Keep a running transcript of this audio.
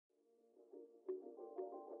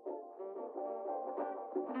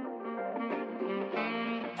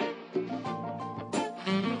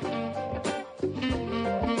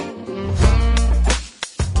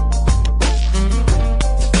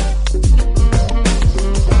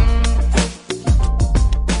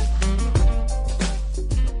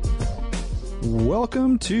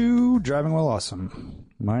Welcome to Driving While Awesome.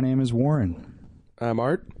 My name is Warren. I'm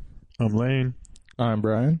Art. I'm Lane. I'm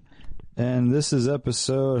Brian. And this is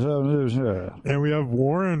episode... And we have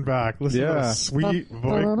Warren back. Listen to those sweet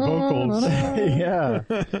vocals. Yeah.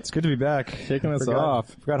 It's good to be back. Kicking us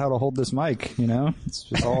off. Forgot how to hold this mic, you know? It's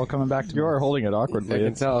just all coming back to You are holding it awkwardly. I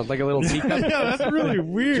can tell. Like a little teacup. Yeah, that's really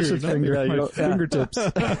weird. Just with fingertips.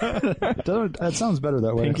 That sounds better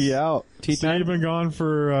that way. Pinky out. So you've been gone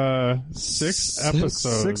for 6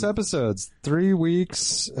 episodes. 6 episodes. 3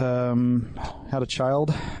 weeks. Had a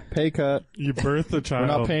child. Pay cut. You birthed a We're child.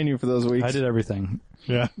 not paying you for those weeks. I did everything.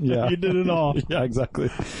 Yeah. Yeah. You did it all. Yeah, exactly.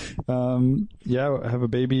 I have a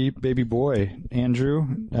baby boy, Andrew.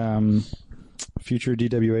 Future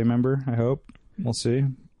DWA member, I hope. We'll see.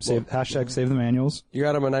 Save the manuals. You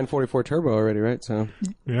got him a 944 turbo already, right? So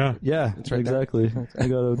Yeah. Yeah, right exactly. I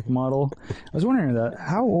got a model. I was wondering that.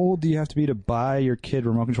 How old do you have to be to buy your kid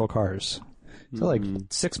remote control cars? Is that like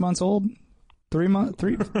 6 months old? 3 months?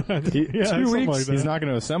 3? Yeah, 2 something weeks? like that. He's not going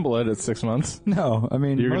to assemble it at 6 months. No, I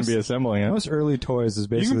mean You're going to be assembling it. most early toys is You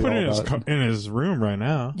basically can put it all in about. in his room right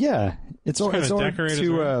now. Yeah, it's all kinda to decorate his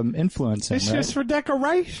influence him. It's right? just for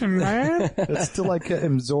decoration, man. It's to like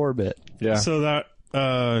absorb it. Yeah. So that,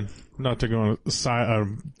 not to go on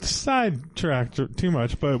a sidetrack too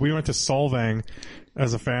much, but we went to Solvang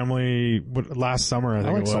as a family last summer, I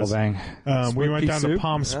think like it was. Solvang. We went pea down to soup?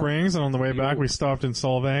 Palm Springs, and on the way back, we stopped in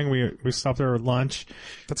Solvang. We stopped there at lunch.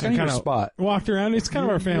 That's kind of your spot. Walked around. It's kind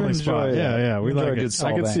of our family spot. enjoy it. Yeah, we You enjoy like a good it.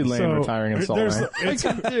 I could see Lane retiring in there's-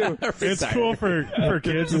 Solvang. It's cool for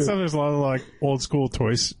kids and stuff. There's a lot of like old school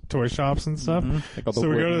toy shops and stuff. Like all the So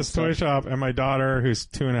we go to wooden this toy shop, and my daughter, who's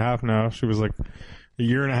 2.5 now, she was like a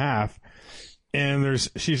year and a half. And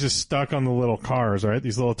she's just stuck on the little cars, right?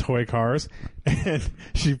 These little toy cars. And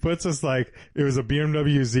she puts us it was a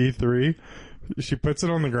BMW Z3. She puts it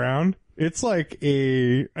on the ground. It's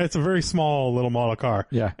it's a very small little model car.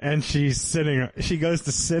 Yeah. And she goes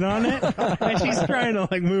to sit on it. And she's trying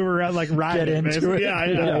to move around, ride Get it. into it.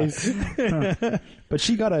 Yeah. But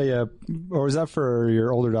she got or was that for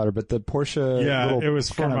your older daughter? But the Porsche. Yeah, little it was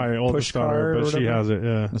for kind of my oldest push car daughter, or but she whatever? has it,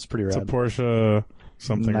 yeah. That's pretty It's a rad. Porsche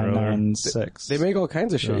something or other. 996. they make all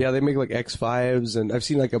kinds of shit. Yeah, they make like X5s, and I've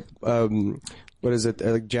seen like what is it?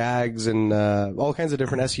 Like Jags and all kinds of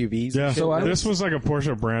different SUVs. Yeah, and shit. this was like a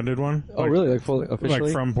Porsche branded one. Oh, really? Like fully officially?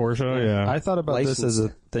 Like from Porsche, yeah. I thought about this as a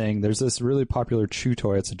thing. There's this really popular chew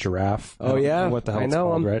toy. It's a giraffe. Oh, I don't yeah? know what the hell I it's know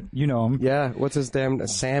called, him. right? You know him. Yeah. What's his damn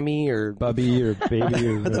Sammy or Bubby or Baby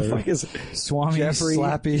or what the fuck is Swami, Jeffrey?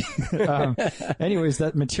 Slappy. Anyways,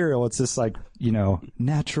 that material, it's this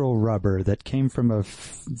natural rubber that came from a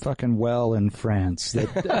fucking well in France.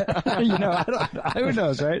 That, who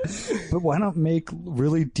knows, right? But why not make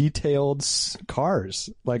really detailed cars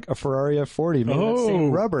like a Ferrari F40 made that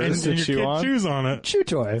same rubber and to your chew kid on? chews on it. Chew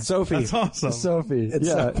toy. Sophie? That's awesome. Sophie.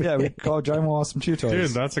 Yeah, we call it Driving While Awesome Chew Toys. Dude,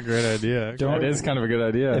 that's a great idea. Don't- It is kind of a good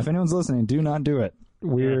idea. If anyone's listening, do not do it.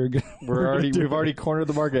 We've We've already cornered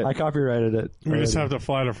the market. I copyrighted it. We just have to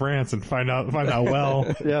fly to France and find out well.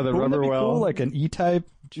 Yeah, the Wouldn't that rubber be well. cool? Like an E-Type.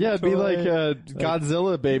 Yeah, it'd be like a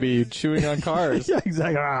Godzilla baby chewing on cars. Yeah,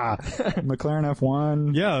 exactly. McLaren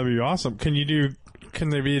F1. Yeah, that'd be awesome. Can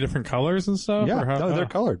they be different colors and stuff? Yeah, Or how- no, they're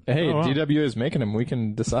colored. Hey, Oh, wow. DW is making them. We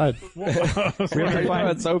can decide. We have to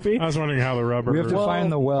find, Sophie? I was wondering how the rubber. we have to find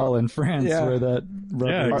the well in France yeah. where that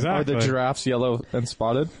rubber. Yeah, Are exactly. the giraffes yellow and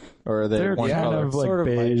spotted? Or are they They're one kind color? of like Sort of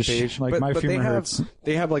beige, like My they Fumer have, Hurts.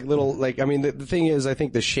 They have like little the thing is I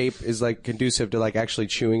think the shape is conducive to actually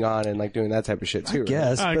chewing on and doing that type of shit too. Right?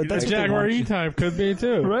 Yes, but a that's what they Jaguar want. E-Type could be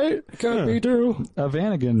too. Right? Could be true. A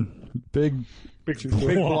Vanagon. Big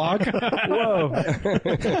block. Whoa.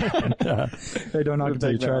 Yeah. Hey, don't knock it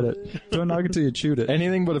till you tried it. Don't knock it till you chewed it.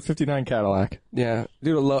 Anything but a 59 Cadillac. Yeah,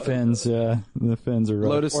 dude. Fins, yeah. The fins are rough.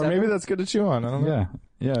 Lotus Or 7? maybe that's good to chew on. I don't know. Yeah.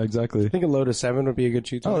 Yeah, exactly. I think a Lotus 7 would be a good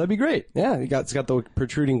chew toy. Oh, that'd be great. yeah, it's got the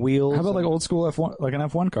protruding wheels. How about like old school F1, like an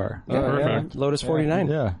F1 car? yeah, Perfect. Lotus 49.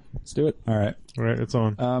 Yeah. Let's do it. All right. Right, it's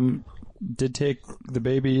on. Did take the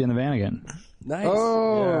baby in the Vanagon. Nice.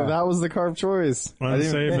 Oh, Yeah. that was the carb choice.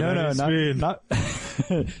 Unsafe at any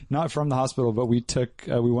speed. Not from the hospital, but we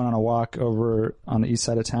went on a walk over on the east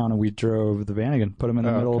side of town and we drove the Vanagon, put him in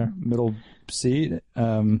the middle seat.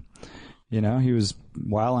 He was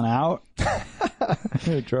wilding out.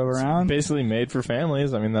 Drove around. Basically made for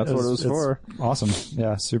families. I mean, that's what it was for. Awesome.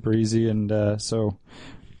 Yeah, super easy. And I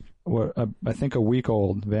think a week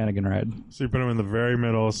old Vanagon ride. So you put them in the very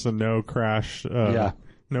middle, so no crash. Yeah.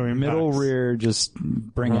 No impacts. Middle, rear, just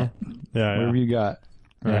bring it. Yeah, Whatever you got.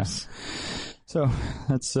 Nice. So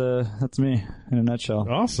that's me in a nutshell.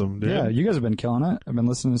 Awesome, dude. Yeah, you guys have been killing it. I've been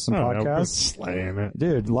listening to some Oh, yeah, we're podcasts. slaying it.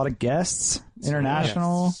 Dude, a lot of guests,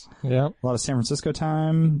 international, Yeah. a lot of San Francisco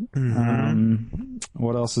time.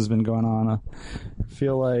 What else has been going on? I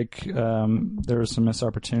feel like there were some missed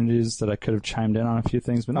opportunities that I could have chimed in on a few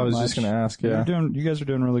things, but not I was much. just going to ask, yeah. You guys are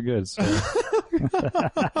doing really good. So.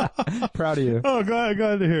 Proud of you. Oh, glad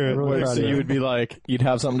to hear it. Really Wait, proud so of you would be like, you'd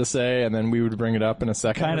have something to say, and then we would bring it up in a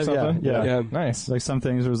second Kind or of, something? yeah. Yeah. Nice. Like some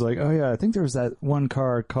things, it was like, oh yeah, I think there was that one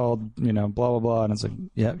car called, blah, blah, blah. And it's like,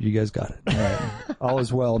 yeah, you guys got it. All right. All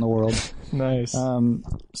is well in the world. Nice.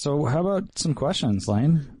 So how about some questions,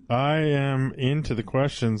 Lane? I am into the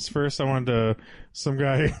questions. First, I wanted to. Some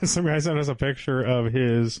guy sent us a picture of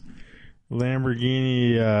his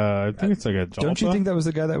Lamborghini. I think it's like a Jalpa. Don't you think that was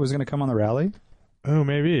the guy that was going to come on the rally? Oh,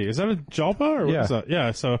 maybe. Is that a Jalpa or what Yeah. is that?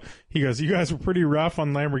 Yeah. So he goes, you guys were pretty rough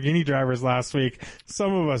on Lamborghini drivers last week.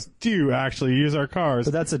 Some of us do actually use our cars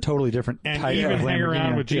But that's a totally different and type even of hang Lamborghini.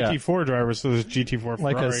 around with Yeah. GT4 drivers. So there's GT4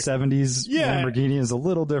 Ferrari. Like a 70s Yeah. Lamborghini is a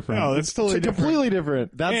little different. No, it's totally It's different. completely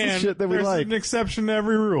different. That's and the shit that we there's like. an exception to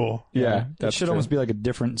every rule. Yeah, it that's should true. almost be like a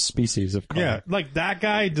different species of car. Yeah, like that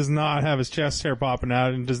guy does not have his chest hair popping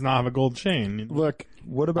out and does not have a gold chain. Look,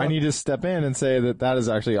 What about I need to step in and say that is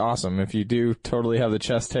actually awesome. If you do totally have the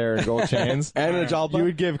chest hair and gold chains, And a Jalpa? you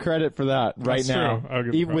would give credit for that right That's now. true. I'll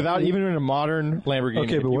give Even, credit. without even in a modern Lamborghini.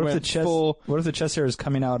 Okay, but You what if went the chest? full- What if the chest hair is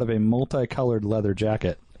coming out of a multicolored leather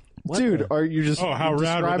jacket? Dude, are you just Oh, how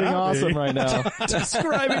rad would describing that awesome be? right now?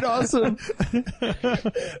 Describing awesome.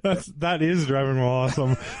 That is driving well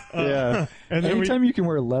awesome. Yeah. And then Anytime you can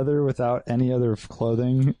wear leather without any other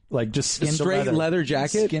clothing, like just skin to Straight leather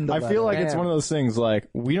jacket? Skin to I feel like it's Damn. one of those things like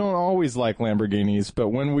we don't always like Lamborghinis, but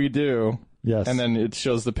when we do, Yes. and then it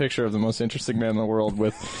shows the picture of the most interesting man in the world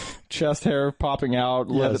with chest hair popping out,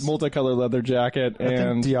 Yes. multicolored leather jacket, I think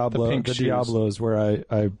and Diablo, the pink the shoes. Diablo is where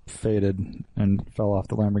I faded and fell off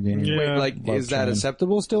the Lamborghini. Yeah. Wait, like, Love is that training.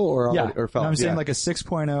 acceptable still, or Yeah, or felt? No, I'm saying yeah. like a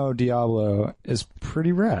 6.0 Diablo is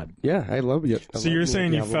pretty rad. Yeah, I love it. So you're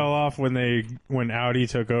saying you fell off when Audi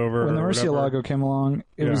took over? When the or whatever? Murcielago came along,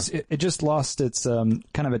 it just lost its kind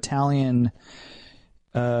of Italian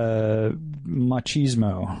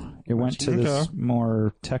machismo. It went to this Okay.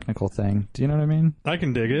 more technical thing. Do you know what I mean? I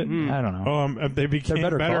can dig it. I don't know. They became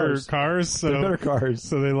better better cars. cars. So, They're better cars.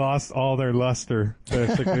 So they lost all their luster.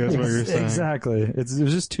 Basically, that's what you're saying. Exactly. It was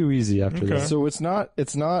just too easy after Okay. this. So it's not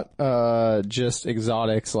just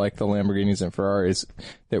exotics like the Lamborghinis and Ferraris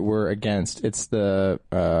that we're against. It's the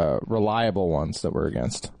reliable ones that we're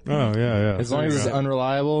against. Oh yeah. As long as it's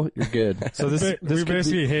unreliable, you're good. So this we could be-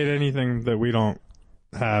 basically hate anything that we don't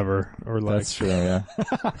have or like. That's true. Yeah.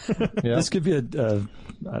 Yeah. This could be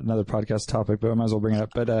another podcast topic, but I might as well bring it up.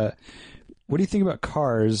 But what do you think about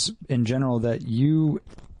cars in general that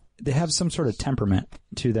they have some sort of temperament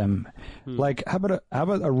to them? Like, how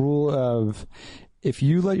about a rule of if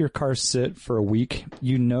you let your car sit for a week,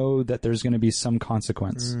 you know that there's going to be some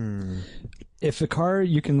consequence. If a car,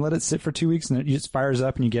 you can let it sit for 2 weeks and it just fires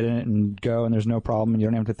up and you get in it and go and there's no problem and you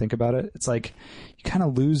don't have to think about it. It's like you kind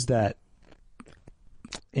of lose that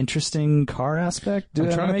interesting car aspect. I'm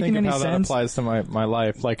Am I trying to making think of any how that sense? applies to my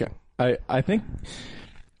life. Like, I think,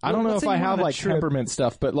 I don't know let's if say I you went have on a like trip. temperament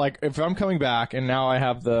stuff, but like if I'm coming back and now I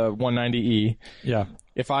have the 190E, Yeah.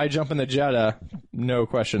 if I jump in the Jetta, no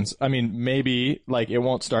questions. I mean, maybe like it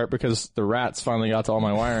won't start because the rats finally got to all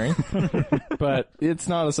my wiring, but it's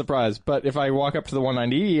not a surprise. But if I walk up to the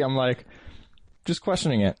 190E, I'm like, just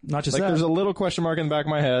questioning it. Not just like that. there's a little question mark in the back of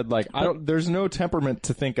my head. Like there's no temperament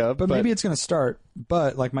to think of. But maybe it's going to start.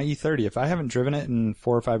 But like my E30, if I haven't driven it in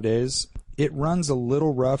 4 or 5 days, it runs a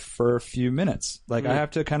little rough for a few minutes. Like I have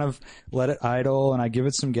to kind of let it idle and I give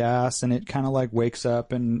it some gas and it kind of like wakes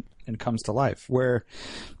up and comes to life. Where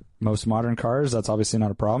most modern cars, that's obviously not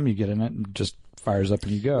a problem. You get in it and it just fires up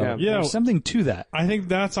and you go. Yeah. Yeah. There's something to that. I think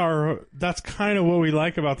that's kind of what we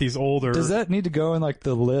like about these older. Does that need to go in like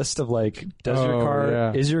the list of like,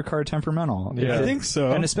 is your car temperamental? Yeah. I think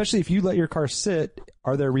so. And especially if you let your car sit,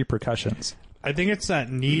 are there repercussions? I think it's that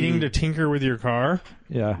needing to tinker with your car.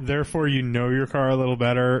 Yeah. Therefore, you know your car a little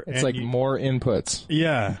better. it's and like you- more inputs.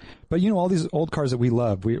 yeah. But you know, all these old cars that we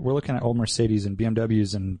love, we're looking at old Mercedes and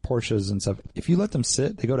BMWs and Porsches and stuff. If you let them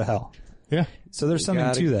sit, they go to hell. Yeah. So there's something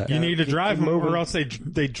gotta- to that. You need to drive them or else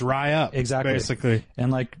they dry up. Exactly. Basically. And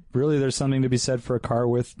like, really, there's something to be said for a car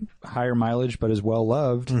with higher mileage but is well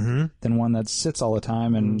loved than one that sits all the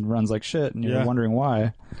time and runs like shit, and you're Yeah. wondering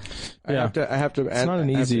why. I have to. It's not an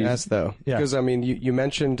easy- ask though, Yeah. because I mean, you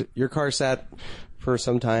mentioned your car sat for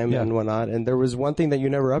some time Yeah. and whatnot, and there was one thing that you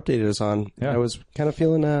never updated us on. Yeah. I was kind of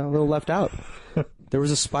feeling a little left out. There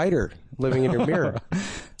was a spider living in your mirror.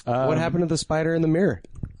 What happened to the spider in the mirror?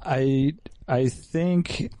 I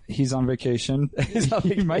think he's on vacation.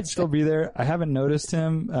 He might still be there. I haven't noticed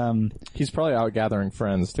him. He's probably out gathering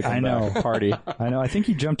friends to come I know. back party. I know. I think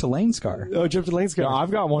he jumped to Lane's car. Oh, jumped to Lane's car. No,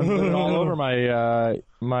 I've got one put all over my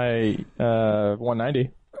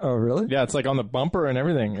 190. Oh, really? Yeah, it's like on the bumper and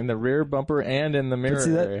everything, in the rear bumper and in the mirror See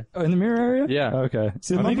that? area. Oh, in the mirror area? Yeah. Okay.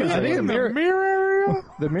 See, I think bumper's it's right in there. the mirror area.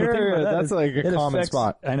 The mirror The thing area, about that that's is like a it common affects-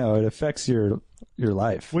 spot. I know. It affects your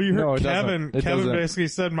life. Well, you No, heard it Kevin. doesn't. It Kevin doesn't. basically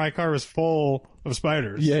said my car was full of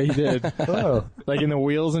spiders. Yeah, he did. Oh. Like in the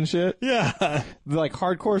wheels and shit. Yeah. Like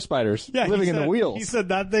hardcore spiders Yeah. living in the wheels. He said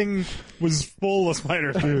that thing was full of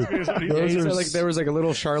spiders. Here's what he Yeah, said. you said like there was like a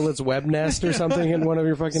little Charlotte's Web nest or something in one of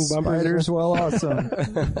your fucking bumpers. Spiders, well, awesome.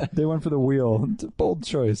 They went for the wheel. It's a bold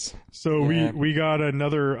choice. So we got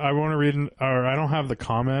another. I want to read, or I don't have the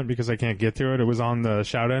comment because I can't get to it. It was on the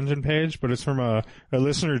Shout Engine page, but it's from a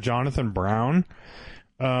listener, Jonathan Brown.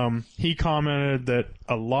 He commented that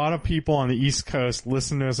a lot of people on the East Coast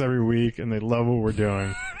listen to us every week and they love what we're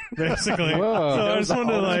doing. Basically, Whoa. so I just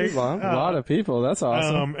wanted to like, a lot of people. That's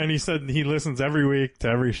awesome. and he said he listens every week to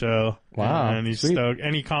every show. Wow. And he's Sweet. stoked.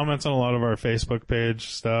 And he comments on a lot of our Facebook page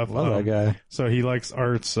stuff. Love that guy. So he likes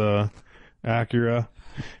Art's Acura.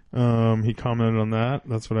 He commented on that.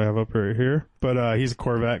 That's what I have up right here. But he's a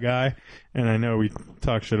Corvette guy, and I know we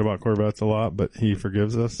talk shit about Corvettes a lot, but he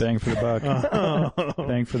forgives us. Bang for the buck.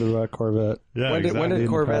 Bang for the buck, Corvette. Yeah, When exactly. did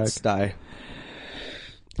Corvettes die?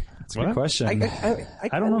 That's a good What? question.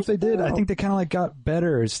 I don't know if they did. I think they kind of like got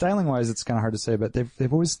better. Styling wise, it's kind of hard to say, but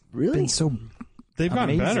they've always been so. They've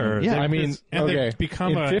gotten Amazing. better. Yeah. They- I mean, and okay. they've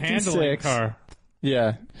become In a 56 handling car.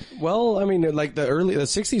 Yeah. Well, I mean, like the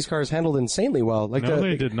 60s cars handled insanely well. Like No,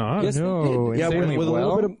 they did not. Yes, No, they did. Yeah, insanely with a little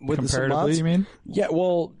well? bit of with some Comparatively, mods. you mean? Yeah,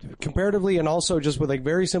 well, comparatively, and also just with like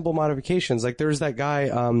very simple modifications. Like there's that guy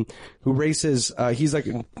who races. He's like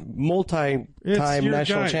a multi-time It's your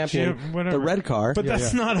national guy, champion. Jim, whatever. The red car. But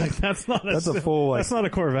that's not a full, like, that's not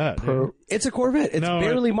a Corvette. dude. It's a Corvette. It's No,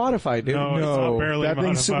 barely modified, dude. No, it's not barely that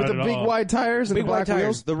thing's modified with the at big all. wide tires and Big the white black tires.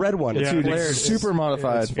 wheels. The red one. Yeah, It's it's Super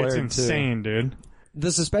modified. It's flared, too. insane, dude. the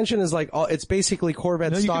suspension is like it's basically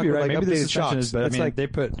Corvette No, you stock could be with right. like Maybe the updated suspension shocks. is, but I It's mean, like they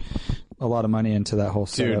put a lot of money into that whole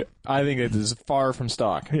setup. Dude, I think it is far from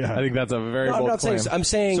stock. Yeah. I think that's a very no, I'm bold not claim. saying. I'm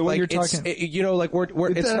saying So when like you're it's talking- you know like we're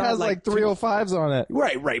it's It not has like 305s on it.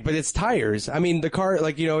 right, but it's tires. I mean, the car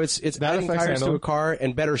like it's That adding affects tires to handle. a car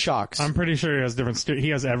and better shocks. I'm pretty sure he has different. He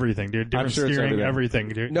has everything, dude. Different sure it's steering, everything.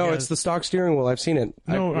 dude. no, He it's has- the stock steering wheel. I've seen it.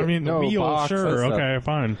 No, I mean the no, wheel. box, Sure, that stuff. okay,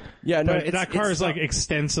 fine. Yeah, no, but it's- that car it's is like not-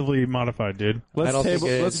 extensively modified, dude. I don't think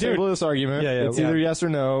it Let's is. table this argument. Yeah, yeah, it's yeah. either yes or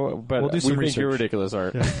no, but We'll do we some think you're research. ridiculous,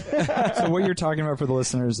 Art. So what you're talking about for the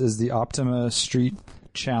listeners is the Optima Street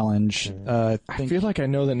Challenge. I I think feel like I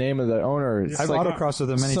know the name of the owner. It's I've like, autocrossed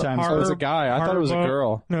with him many So times. Oh, it's a guy. I thought it was a Harbour-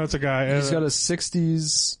 girl. No, it's a guy. He's got a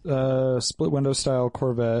 60s split window style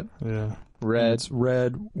Corvette. yeah. Red. It's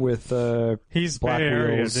red with He's black Bay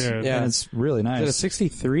Area, wheels. dude. Yeah. And it's really Is it a nice.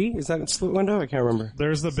 63? Is that a split window? I can't remember.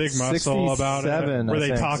 There's the big muscle about it, 67, where I they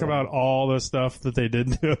think. talk about all the stuff that they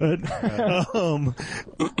did to it.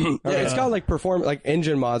 Yeah, it's got like like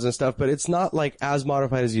engine mods and stuff, but it's not like as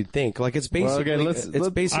modified as you'd think. Like it's basically, let's- it's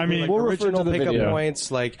basically I mean, like we'll refer to original the pickup video.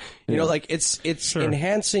 points. Like you know, like it's Sure.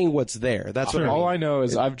 enhancing what's there. That's what All I know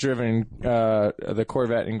is I've driven the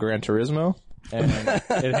Corvette in Gran Turismo, and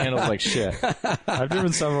it handles like shit. I've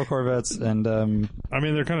driven several Corvettes, and I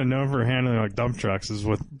mean, they're kind of known for handling like dump trucks, is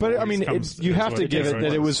what. But I mean, you have to give it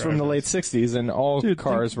that it was from the late '60s, and all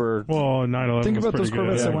cars were. Well, 911. think was about those pretty good.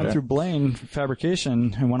 Corvettes that Yeah, went okay. through Blaine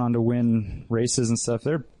Fabrication and went on to win races and stuff.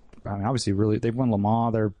 They're, I mean, obviously really, they've won Le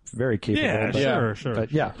Mans. They're very capable. Yeah, but, sure.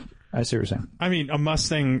 But yeah, I see what you're saying. I mean, a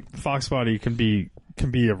Mustang Fox body can be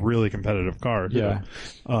a really competitive car. too. Yeah.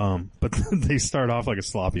 But they start off like a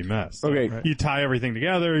sloppy mess. Okay. Right? You tie everything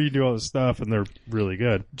together, you do all this stuff, and they're really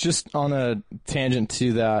good. Just on a tangent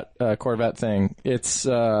to that Corvette thing, it's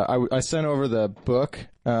I sent over the book.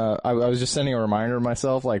 I was just sending a reminder to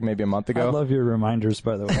myself, like maybe a month I ago. love your reminders,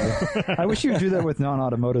 by the way. I wish you would do that with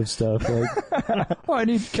non-automotive stuff. Like, oh, I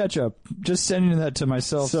need ketchup. Just sending that to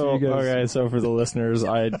myself. So, you guys, okay, so for the listeners,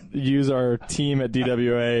 I use our team at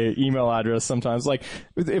DWA email address sometimes. Like,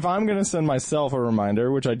 if I'm going to send myself a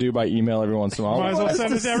reminder, which I do by email every once in a while, Might as well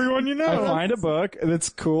send it to everyone you know. I find a book that's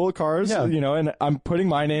cool, cars, Yeah. you know, and I'm putting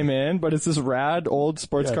my name in, but it's this rad old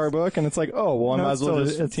sports Yes. car book, and it's like, oh, well, I No, might it's as well totally-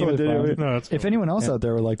 just it's team totally it. fine. No, it's If anyone else out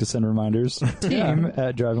there would like to send reminders, team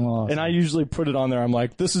at Driving While Awesome. And I usually put it on there. I'm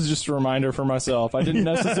like, this is just a reminder for myself. I didn't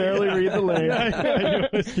necessarily read the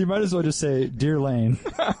link. You might as well just say, Dear Lane.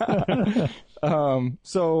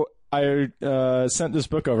 So I sent this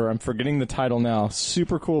book over. I'm forgetting the title now.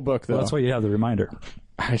 Super cool book, though. Well, that's why you have the reminder.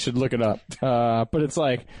 I should look it up. But it's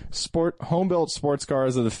like home built sports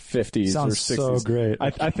cars of the 50s Sounds or 60s. so great.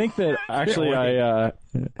 I think that actually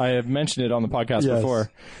I have mentioned it on the podcast Yes.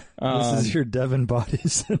 before. This is your Devon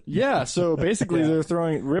bodies. Yeah, so basically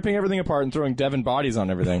they're ripping everything apart and throwing Devon bodies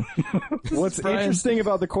on everything. What's interesting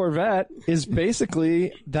about the Corvette is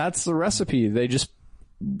basically that's the recipe. They just,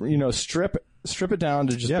 strip it down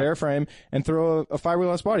to just bare frame and throw a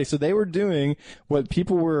fiberglass body. So they were doing what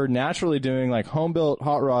people were naturally doing, like home-built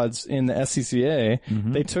hot rods in the SCCA.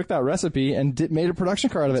 Mm-hmm. They took that recipe and made a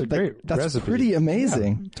production car out of it. That's recipe. pretty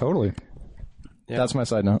amazing. Totally. Yeah. That's my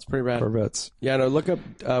side note. Pretty rad. Corvettes. Yeah, no, look up,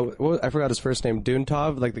 I forgot his first name,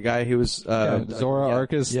 Duntov, like the guy who was, Zora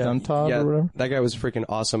Arkus Duntov or whatever. that guy was freaking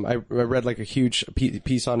awesome. I read like a huge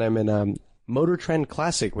piece on him in, Motor Trend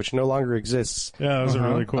Classic, which no longer exists. Yeah, that was a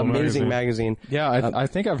really cool Amazing magazine. Yeah, I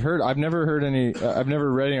think I've never read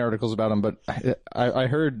any articles about him, but I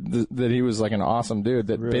heard that he was like an awesome dude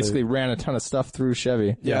that basically ran a ton of stuff through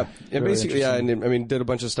Chevy. Yeah, and basically, and I mean, did a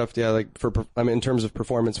bunch of stuff, like in terms of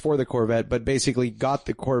performance for the Corvette, but basically got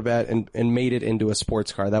the Corvette and made it into a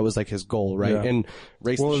sports car. That was like his goal, right? Yeah. And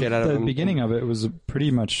raced the shit out of the him. beginning of it was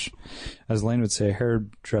pretty much, as Lane would say, a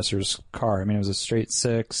hairdresser's car. I mean, it was a straight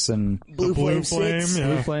six and Blue Flame, yeah.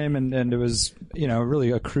 Blue Flame, and it was, really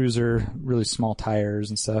a cruiser, really small tires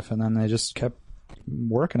and stuff. And then they just kept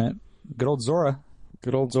working it. Good old Zora.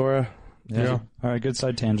 Good old Zora. Yeah. All right, good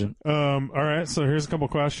side tangent. All right, so here's a couple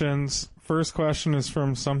questions. First question is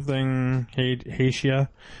from something Haisha,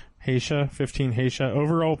 15 Haisha.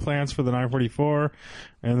 Overall plans for the 944,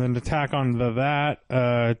 and then to tack on to that,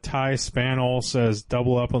 Ty Spanel says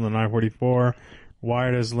double up on the 944.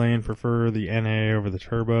 Why does Lane prefer the NA over the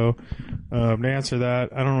turbo? To answer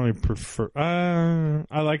that, I don't really prefer.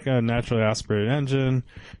 I like a naturally aspirated engine.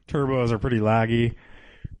 Turbos are pretty laggy.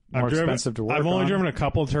 More expensive to work I've only on. driven a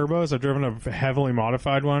couple of turbos. I've driven a heavily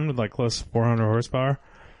modified one with like close to 400 horsepower,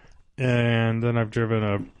 and then I've driven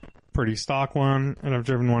a pretty stock one, and I've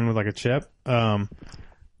driven one with like a chip. They're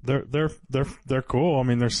cool. I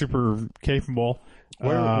mean, they're super capable.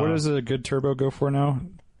 What does a good turbo go for now?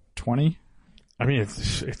 20? I mean,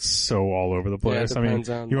 it's so all over the place. Yeah, I mean, depends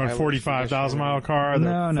on you want a mileage, 45,000 mile car?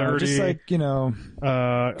 No, 30. just like,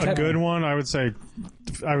 a good one. I would say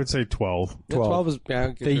 12. 12 is,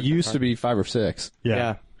 They used to be 5 or 6.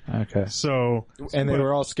 Yeah. okay. So, And they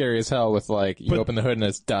were all scary as hell with like, you open the hood and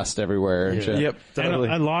it's dust everywhere and shit. Yep, totally.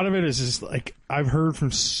 and a lot of it is just like, I've heard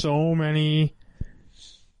from so many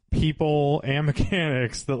people and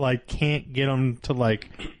mechanics that like can't get them to like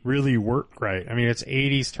really work right. I mean, it's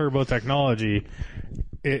 80s turbo technology.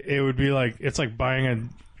 It would be like, it's like buying a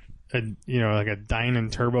like a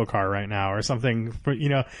Dynan turbo car right now or something. But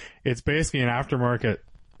it's basically an aftermarket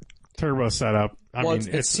turbo setup. I mean,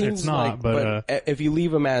 it seems it's not, like, but if you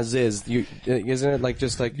leave them as is, isn't it like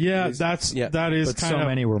just like that is But kind so of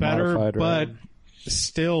many were better, modified, right? but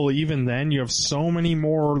still, even then, you have so many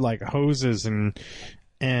more like hoses and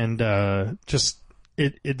just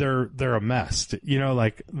they're a mess.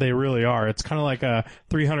 Like they really are. It's kind of like a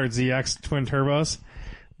 300ZX twin turbos.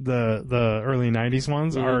 The early 90s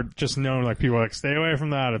ones are just known, like people are like, stay away from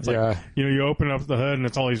that. It's like, you open up the hood and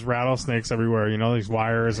it's all these rattlesnakes everywhere, these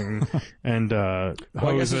wires and Well,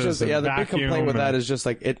 I guess hoses it's just, and the big vacuum complaint with and- that is just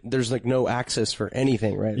like there's like no access for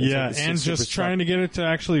anything, right? and just trying to get it to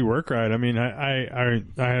actually work right. I mean, I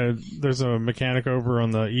had, there's a mechanic over on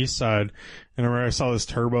the east side, and I saw this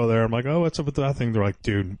turbo there. I'm like, oh, what's up with that thing? They're like,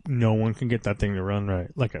 dude, no one can get that thing to run right.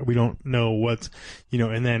 Like, we don't know what's,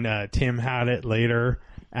 and then Tim had it later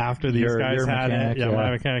after these guys your had mechanic, it. Yeah, my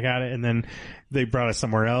mechanic had it, and then they brought it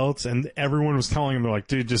somewhere else, and everyone was telling him, they're like,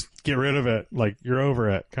 dude, just get rid of it. Like, you're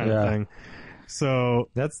over it, kind of thing. So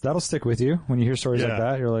That'll stick with you when you hear stories like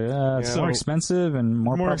that. You're like, it's more expensive and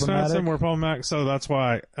more problematic. expensive, more problematic. So that's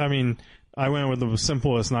why, I mean, I went with the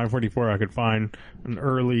simplest 944 I could find, an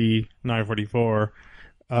early 944.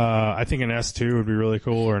 I think an S2 would be really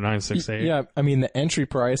cool, or a 968. Yeah, I mean the entry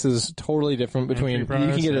price is totally different between. Entry price,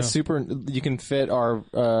 you can get yeah. a super. You can fit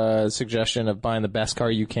our suggestion of buying the best car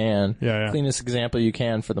you can, cleanest example you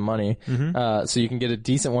can for the money. So you can get a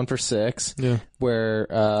decent one for $6,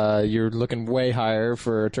 where you're looking way higher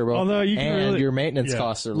for a turbo. Although you can and really, your maintenance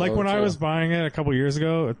costs are like low, when I too. was buying it a couple years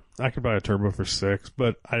ago, I could buy a turbo for $6,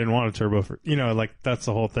 but I didn't want a turbo for like that's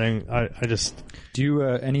the whole thing. I just Do you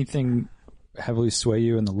anything heavily sway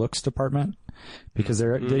you in the looks department? Because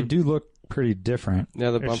they do look pretty different.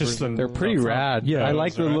 Yeah, the it's bumpers. just They're pretty rad. Yeah, I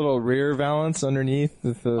like the little rear valance underneath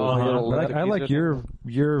with the little. But I like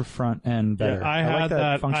your front end better. Yeah, I like had that.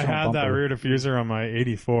 I functional had that bumper. rear diffuser on my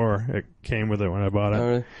 84. It came with it when I bought it. Oh,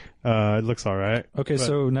 really? It looks all right. Okay, But-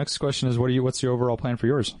 so next question is, what's your overall plan for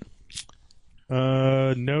yours?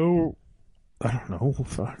 No, I don't know.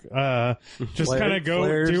 Fuck. Just kind of go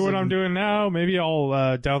flares do what I'm and- doing now. Maybe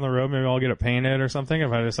I'll down the road. Maybe I'll get it painted or something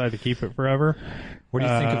if I decide to keep it forever. What do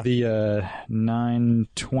you think of the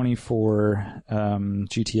 924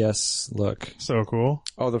 GTS look? So cool.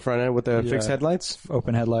 Oh, the front end with the fixed headlights?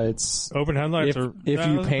 Open headlights. Open headlights. If are, you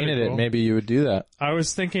that's painted pretty it, cool. maybe you would do that. I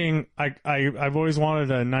was thinking. I've always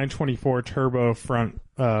wanted a 924 turbo front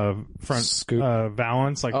Scoop.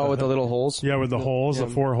 valance. Like Oh, with the little holes? Yeah, with the holes, the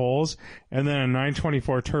 4 holes, and then a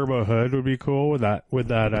 924 turbo hood would be cool with that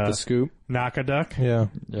The scoop. Naka duck. Yeah.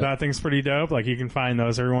 That thing's pretty dope. Like you can find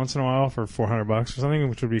those every once in a while for $400 or something,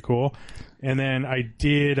 which would be cool. And then I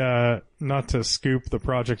did not to scoop the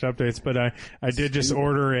project updates, but I did just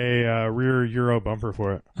order a rear Euro bumper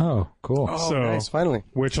for it, Oh, cool. Oh, So- nice. Finally.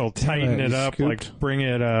 which will tighten it, it you up, scooped? like bring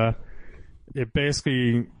it. It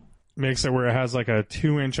basically makes it where it has like a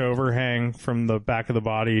 2-inch overhang from the back of the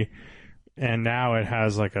body, and now it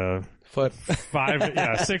has like a Foot.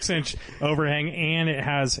 6-inch overhang, and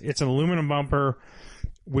it's an aluminum bumper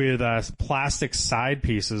with plastic side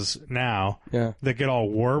pieces now Yeah. that get all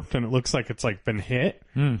warped, and it looks like it's like been hit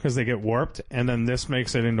because they get warped, and then this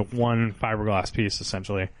makes it into one fiberglass piece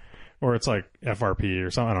essentially. Or it's like FRP or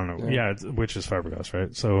something. I don't know. Yeah, which is fiberglass,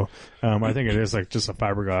 right? So I think it is like just a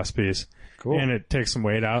fiberglass piece. Cool. And it takes some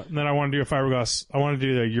weight out. And then I want to do a fiberglass. I want to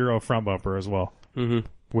do the Euro front bumper as well. Mm-hmm.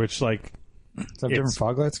 Which like Does that have different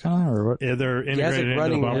fog lights kind of, or what? they're Yeah, is integrated it into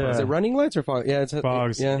running? the bumper. Is it running lights or fog? Yeah, it's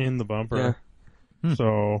Fogs yeah. in the bumper.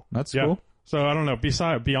 So That's yeah. cool. So I don't know.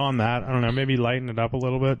 Beyond that, I don't know. Maybe lighten it up a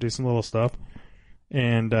little bit, do some little stuff,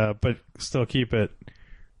 and but still keep it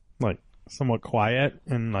like somewhat quiet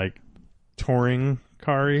and like touring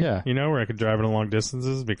car-y, Yeah. you know, where I could drive it long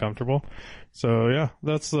distances, be comfortable. So yeah,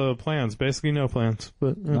 that's the plans. Basically, no plans,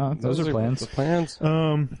 but No, those are plans. The plans.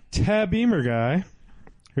 Tab Beamer guy,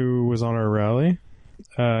 who was on our rally,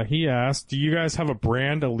 he asked, "Do you guys have a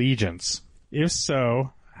brand allegiance? If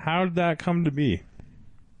so, how did that come to be?"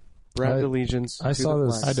 Brand I- allegiance. I to saw the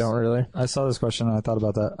this- flag. I don't really. I saw this question and I thought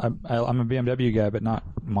about that. I'm a BMW guy, but not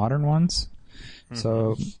modern ones.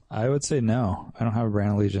 So I would say no. I don't have a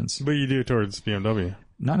brand allegiance. But you do towards BMW.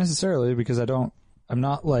 Not necessarily because I'm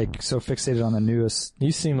not like so fixated on the newest,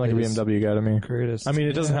 You seem like a It is- BMW guy to me. greatest. I mean,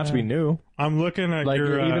 it doesn't have to be new. I'm looking at Like,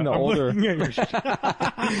 your even the I'm older- looking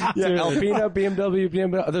at your Yeah, Alpina,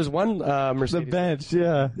 BMW. There's one Mercedes. bench,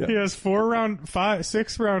 yeah. He has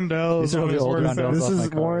 6 roundels. These are on the his old workspace. roundels. This off my is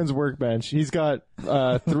car. Warren's workbench. He's got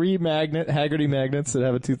 3 Haggerty magnets that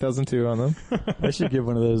have a 2002 on them. I should give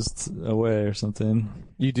one of those away or something.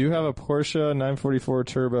 You do have a Porsche 944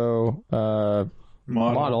 Turbo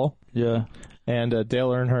model Yeah. and a Dale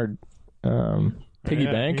Earnhardt piggy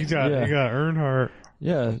Yeah, bank. You got Earnhardt.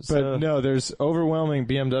 Yeah. But So, no, there's overwhelming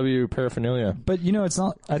BMW paraphernalia. but it's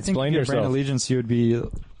not, I think Explain your brand yourself. allegiance, you would be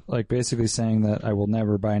like basically saying that I will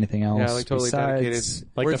never buy anything else. Yeah, like totally besides, dedicated.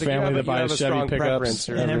 Like Whereas the you family have a- that you have buys a Chevy strong pickups. preference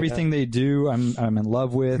or and whatever, everything they do, I'm in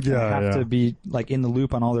love with. Yeah, I have yeah. to be like in the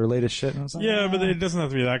loop on all their latest shit. And it's like, Yeah, but it doesn't have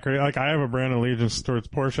to be that great. Like I have a brand allegiance towards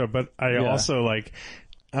Porsche, but I also like.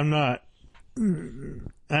 I'm not.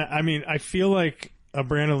 I mean, I feel like a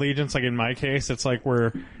brand allegiance. Like in my case, it's like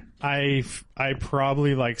where I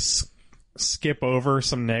probably like skip over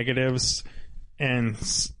some negatives, and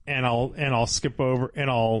I'll skip over and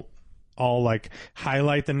I'll like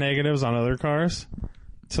highlight the negatives on other cars.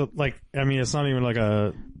 So like, I mean, it's not even like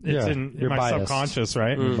a. It's Yeah, in you're my biased. subconscious,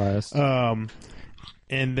 right? I'm biased.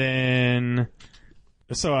 And then,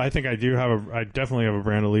 so I think I definitely have a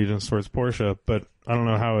brand allegiance towards Porsche, but I don't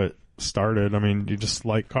know how it started. I mean, you just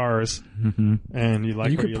like cars, and you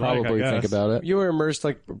like You what could you probably like, I guess. think about it. You were immersed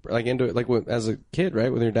like into it, like as a kid,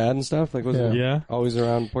 right, with your dad and stuff. Like, was it Yeah. always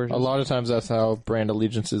around Porsche? A lot of times that's how brand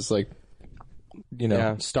allegiances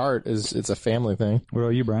start is it's a family thing. What about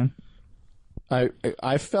you, Brian?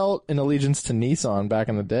 I felt an allegiance to Nissan back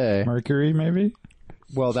in the day. Mercury, maybe?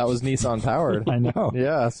 Well, that was Nissan powered. I know.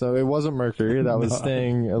 Yeah, so it wasn't Mercury. That was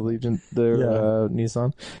staying allegiant to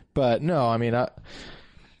Nissan. But no, I mean,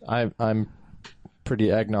 I'm pretty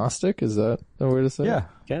agnostic. Is that a way to say it? Yeah.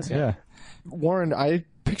 Guess, Yeah. Warren, I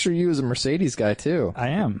picture you as a Mercedes guy too. I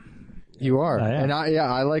am. You are. I am. And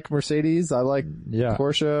I like Mercedes. I like Yeah.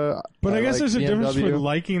 Porsche. But I guess like there's a difference BMW. between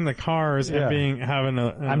liking the cars Yeah. and having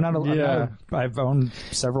a. I'm not Yeah. I've owned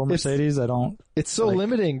several Mercedes. I don't. It's so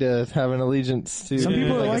limiting to have an allegiance to. Some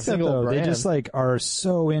people are a like that single though. They brand. just like are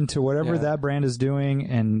so into whatever Yeah. that brand is doing,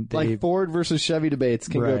 and they like Ford versus Chevy debates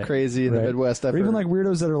can go Right, crazy in the right. Midwest. or even like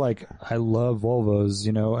weirdos that are like, I love Volvos,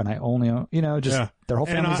 and I only own, just Yeah. their whole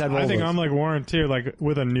And family's had Volvos. I think I'm like Warren too. Like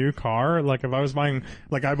with a new car, like if I was buying,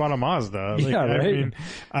 like I bought a Mazda. Like, Yeah, right.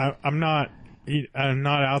 I mean, I'm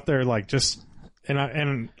not out there like just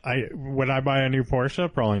and I would I buy a new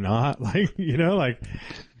Porsche? Probably not. Like, you know, like,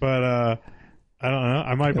 but I don't know.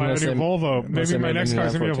 I might buy a Unless new they- Volvo. unless Maybe they my made next an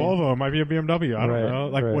car's gonna be a F14. Volvo. It might be a BMW. I don't Right, know.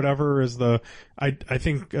 Like right. whatever is the. I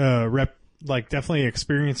think like definitely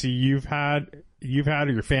experience you've had or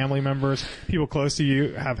your family members, people close to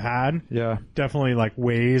you have had. Yeah. Definitely like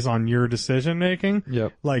weighs on your decision making.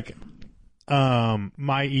 Yep. Like,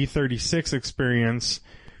 my E36 experience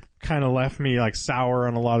kind of left me like sour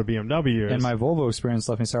on a lot of BMWs. And my Volvo experience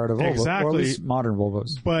left me sour to Volvo. Or at Exactly. least modern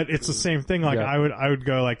Volvos. But it's the same thing. Like Yeah. I would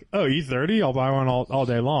go like, oh, E30, I'll buy one all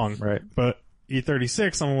day long. Right. But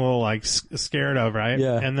E36, I'm a little like scared of, right?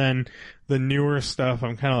 Yeah. And then the newer stuff,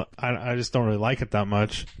 I'm kind of, I just don't really like it that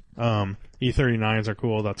much. E39s are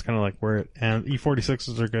cool. That's kind of like where it, and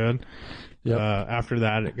E46s are good. Yep. After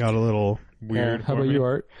that, it got a little weird. How for about me. you,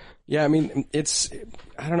 Art? Yeah, I mean,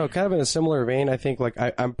 I don't know, kind of in a similar vein. I think like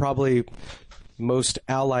I'm probably most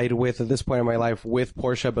allied with at this point in my life with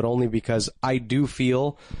Porsche, but only because I do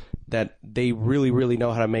feel that they really, really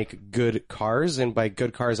know how to make good cars. And by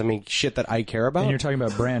good cars, I mean shit that I care about. And you're talking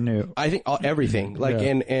about brand new. I think everything, like,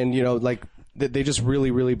 Yeah. and you know, like, they just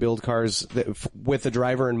really, really build cars that, with the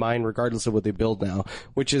driver in mind, regardless of what they build now,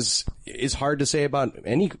 which is hard to say about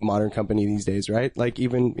any modern company these days, right? Like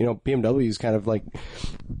even, you know, BMW is kind of like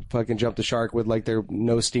fucking jumped the shark with like their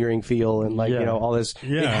no steering feel and like, Yeah. you know, all this.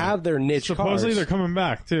 Yeah. They have their niche Supposedly cars. they're coming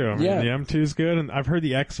back too. I mean, Yeah. the M2's good, and I've heard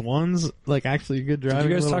the X1's like actually good driving. Did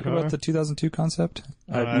you guys little talk car. about the 2002 concept?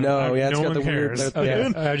 No, yeah, it's no got one the weird- cares.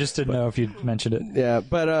 Yeah. I just didn't know if you mentioned it. Yeah,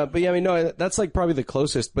 but yeah, I mean, no, that's like probably the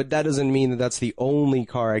closest, but that doesn't mean that that's the only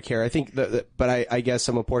car I care. I think but I guess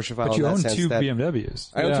I'm a Porsche fan But in you that own sense two that BMWs.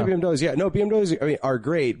 I own two BMWs. Yeah, no, BMWs, I mean, are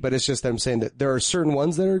great, but it's just that I'm saying that there are certain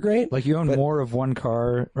ones that are great. Like you own more of one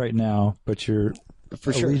car right now, but your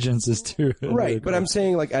For sure. allegiance is to Right, but I'm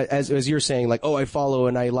saying like as you're saying like, oh, I follow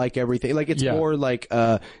and I like everything. Like it's Yeah. more like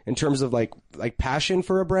in terms of like passion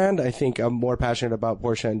for a brand. I think I'm more passionate about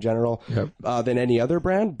Porsche in general than any other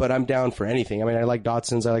brand. But I'm down for anything. I mean, I like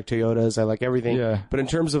Datsuns, I like Toyotas, I like everything. Yeah. But in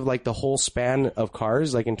terms of like the whole span of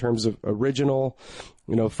cars, like in terms of original,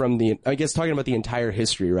 you know, from the I guess talking about the entire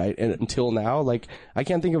history, right, and until now, like I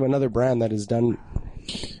can't think of another brand that has done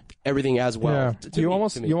everything as well. Yeah, To you me-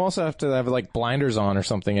 almost to me. you also have to have like blinders on or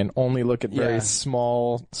something and only look at very Yeah.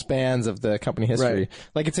 small spans of the company history. Right.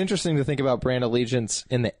 Like it's interesting to think about brand allegiance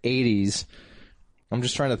in the 80s. I'm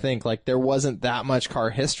just trying to think like there wasn't that much car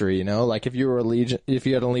history, you know? Like if you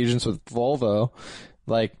had allegiance with Volvo,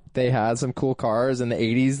 like they had some cool cars in the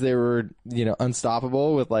 80s. They were, you know,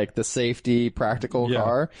 unstoppable with like the safety practical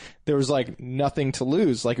car. There was like nothing to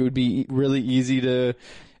lose. Like it would be really easy to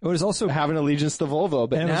It was also have an allegiance to Volvo,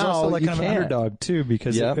 but and it was now also like you kind of an can't. underdog too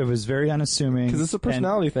because Yeah. it was very unassuming. Because it's a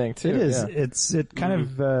personality thing too. It is. Yeah. It kind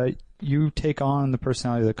of you take on the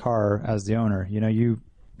personality of the car as the owner. You know,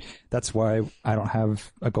 that's why I don't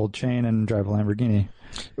have a gold chain and drive a Lamborghini.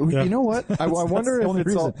 You know what? I wonder That's the if only it's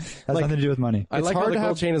reason. all Has like nothing to do with money. I It's like how hard the to gold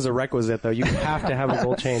have- chain is a requisite, though. You have to have a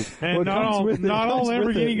gold chain. And Well, it not comes all with it. not It all comes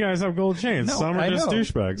with Lamborghini it. guys have gold chains. No, Some are I just know.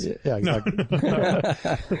 douchebags. Yeah,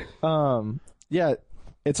 exactly. yeah,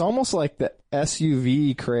 it's almost like the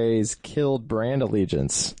SUV craze killed brand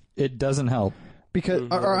allegiance. It doesn't help. Because,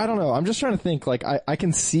 or I don't know. I'm just trying to think. Like, I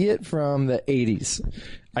can see it from the 80s.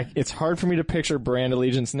 It's hard for me to picture brand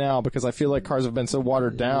allegiance now because I feel like cars have been so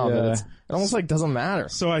watered down that Yeah. it almost like doesn't matter.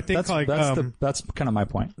 So I think That's kind of my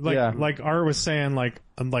point. like Art was saying, like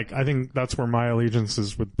I think that's where my allegiance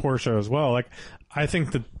is with Porsche as well. Like I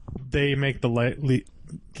think that they make the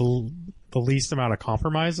least amount of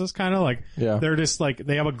compromises, kind of like they're just like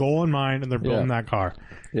they have a goal in mind and they're building that car,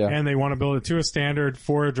 and they want to build it to a standard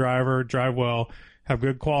for a driver, drive well, have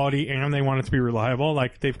good quality, and they want it to be reliable.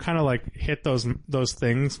 Like they've kind of like hit those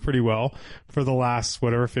things pretty well for the last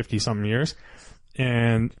 50 something years.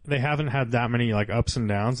 And they haven't had that many like ups and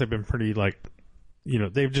downs. They've been pretty like, you know,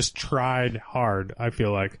 they've just tried hard, I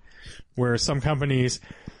feel like. Where some companies,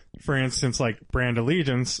 for instance, like brand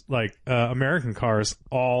allegiance, like American cars,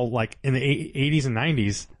 all like in the 80s and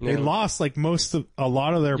 90s, they lost like a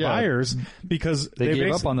lot of their buyers because They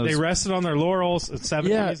gave up on those. They rested on their laurels in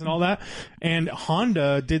 70s and all that. And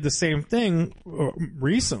Honda did the same thing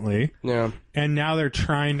recently. Yeah. And now they're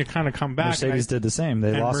trying to kind of come back. Mercedes did the same. They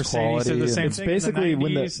and lost Mercedes quality. did the same and- thing. Basically, in the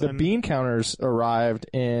when the 90s and- bean counters arrived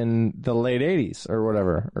in the late 80s or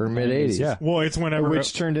whatever, or mid 80s. Yeah. Well, it's whenever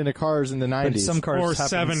Which turned into cars in the 90s. But some cars or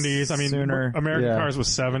happened 70s. I mean, sooner. American Yeah. cars was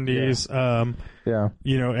 70s. yeah.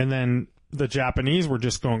 You know, and then the Japanese were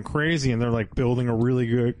just going crazy, and they're like building a really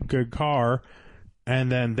good car.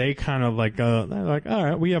 And then they kind of like they're like, all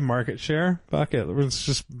right, we have market share. Fuck it, let's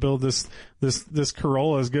just build this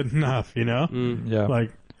Corolla is good enough, you know? Yeah.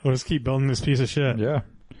 Like We'll just keep building this piece of shit. Yeah.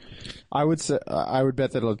 I would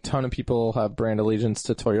bet that a ton of people have brand allegiance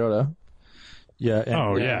to Toyota. Yeah.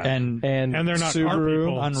 And, And and they're not Subaru, car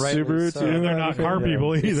people. unrightly Subaru so. too. And they're not car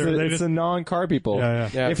people either. It's They the just, non-car people. yeah.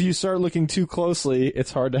 Yeah. If you start looking too closely,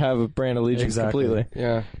 it's hard to have a brand allegiance Exactly. completely.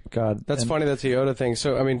 Yeah. God. That's and- funny, the Toyota thing.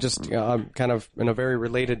 So, I mean, just kind of in a very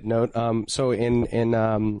related note. So in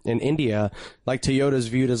India, like Toyota's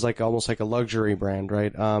viewed as like almost like a luxury brand,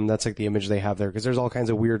 right? That's like the image they have there because there's all kinds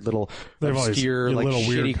of weird little They have all these obscure, like little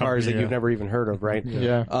weird shitty cars company, that you've never even heard of, right?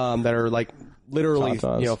 Yeah. That are like literally,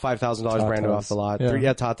 Tatas. $5,000 brand new off the lot.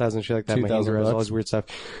 Yeah. Tatas and shit like that. $2,000 Mahindras, all this weird stuff.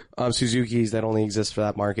 Suzuki's that only exist for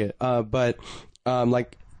that market. But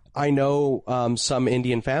like, I know some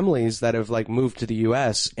Indian families that have like moved to the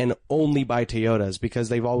U.S. and only buy Toyotas because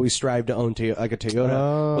they've always strived to own like a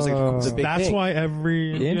Toyota. Was like the big That's thing. why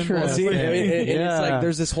every Indian Interesting. wants See, it. and it's like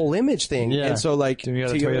there's this whole image thing, Yeah. and so like Dude, you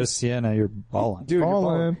got a Toyota Sienna, you're balling. dude, you're Ballin'.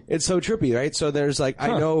 balling. It's so trippy, right? So there's like I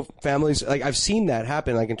know families like I've seen that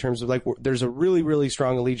happen, like in terms of like there's a really really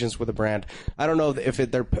strong allegiance with a brand. I don't know if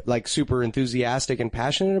they're like super enthusiastic and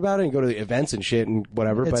passionate about it and go to the events and shit and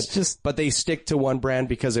whatever, but they stick to one brand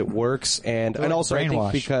because it works, and also I think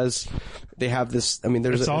brainwash. because they have this. I mean,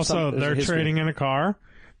 there's It's there's also, there's a they're history. trading in a car.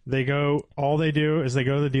 All they do is they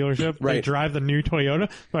go to the dealership, they drive the new Toyota.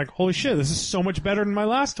 They're like, holy shit, this is so much better than my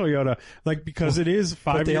last Toyota. Like, because it is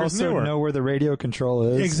 5 But they years also newer. know where the radio control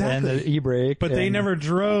is. Exactly. And the e-brake. But they and- never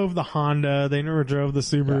drove the Honda, they never drove the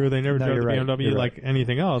Subaru, they never No, drove you're the right. BMW You're like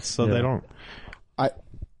anything else, so Yeah. they don't.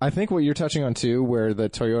 I think what you're touching on too, where the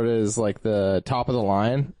Toyota is like the top of the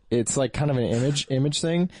line, it's like kind of an image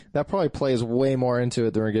thing that probably plays way more into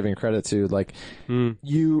it than we're giving credit to. Like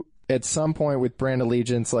you, at some point with brand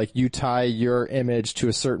allegiance, like you tie your image to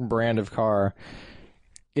a certain brand of car.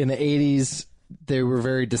 In the 80s, they were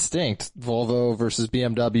very distinct. Volvo versus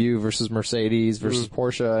BMW versus Mercedes versus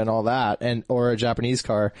Porsche and all that, or a Japanese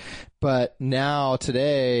car. But now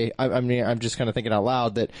today, I mean, I'm just kind of thinking out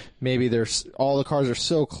loud that maybe all the cars are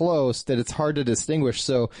so close that it's hard to distinguish.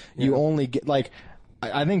 So you only get like,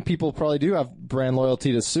 I think people probably do have brand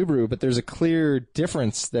loyalty to Subaru, but there's a clear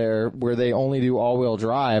difference there where they only do all-wheel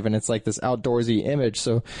drive, and it's like this outdoorsy image.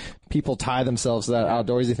 So people tie themselves to that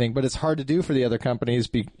outdoorsy thing, but it's hard to do for the other companies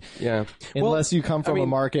unless you come from a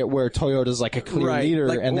market where Toyota's like a clear leader,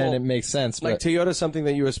 like, and then it makes sense. Like But Toyota's something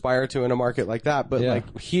that you aspire to in a market like that, but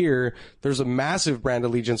like here, there's a massive brand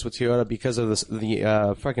allegiance with Toyota because of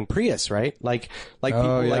the fucking Prius, right? Like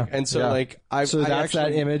people like, and so like so that's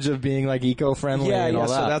that image of being like eco-friendly and all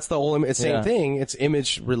that. So that's the whole same thing. It's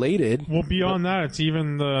image related. Well, beyond that, it's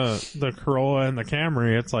even the Corolla and the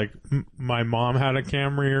Camry. It's like my mom had a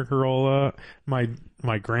Camry or Corolla.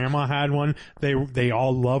 My grandma had one. They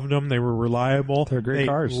all loved them. They were reliable. They're great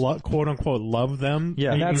cars. Quote unquote, love them.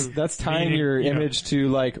 Yeah. And that's tying meaning, your you know, image to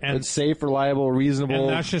like and- safe, reliable, reasonable and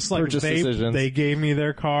that's just like purchase decisions. they gave me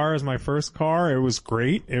their car as my first car. It was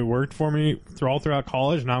great. It worked for me throughout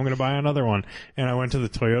college. Now I'm going to buy another one. And I went to the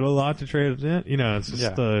Toyota lot to trade it in. You know, it's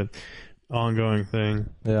just the ongoing thing.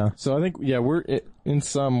 Yeah. So I think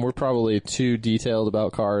we're probably too detailed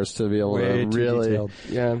about cars to be able Way to too really. detailed.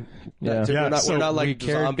 Yeah. Yeah. So we're not like we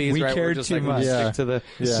cared- zombies, we right? We're cared just too like, we much. stick to the,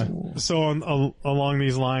 Yeah. So along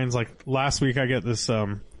these lines, like last week, I get this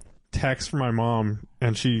text from my mom,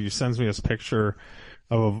 and she sends me this picture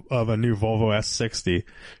of a new Volvo S60.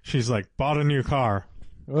 She's like, bought a new car,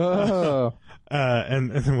 Oh.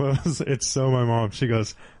 and it's so my mom. She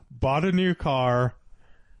goes, bought a new car.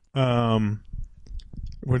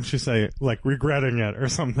 Wouldn't she say, like, regretting it or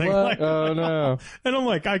something? Like, Oh no. and I'm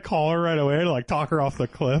like, I call her right away to like talk her off the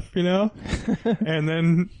cliff, you know? And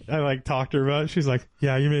then I like talked to her about it. She's like,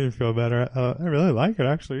 yeah, you made me feel better. I really like it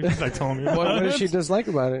actually. She's like telling me about what it. does she dislike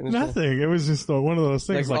about it? Nothing. It was just one of those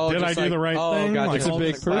things. Like, did I do the right thing? God, Like, it's a all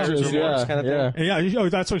big this- purchase, Yeah. kind of thing. Yeah. Yeah,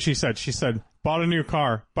 that's what she said. She said, bought a new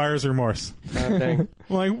car, buyer's remorse. Thing.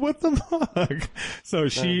 I'm like, what the fuck? So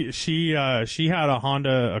she had a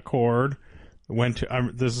Honda Accord.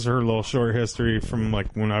 This is her little short history from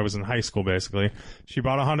like when I was in high school, basically. She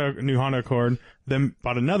bought a new Honda Accord, then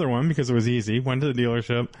bought another one because it was easy, went to the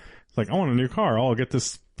dealership. It's like, I want a new car. I'll get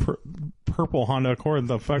this purple Honda Accord.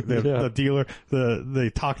 The dealer, they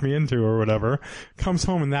talked me into or whatever. Comes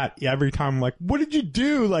home and that every time I'm like, what did you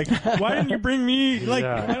do? Like, why didn't you bring me? Like,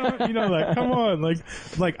 I don't, you know, like, come on.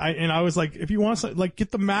 I was like, if you want, like,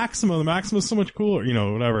 get the Maxima. The Maxima is so much cooler, you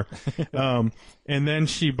know, whatever. And then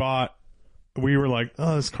we were like,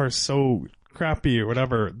 oh, this car's so crappy or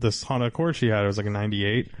whatever. This Honda Accord she had, it was like a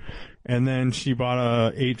 98. And then she bought a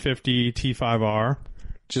 850 T5R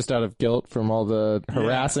just out of guilt from all the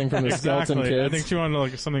harassing from the skeleton Exactly. I kids. think she wanted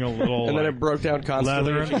like something a little. And then like, it broke down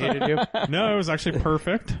constantly. leather And she hated you. No, it was actually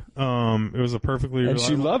perfect. It was a perfectly. And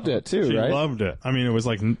she loved it too, She right? loved it. I mean, it was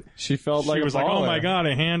like She felt like she a was like, "Oh baller. my god,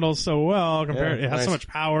 it handles so well. Compared, Yeah, it has nice. so much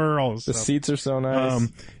power. All this The stuff." seats are so nice.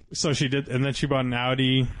 So she did, and then she bought an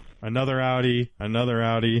Audi, another Audi, another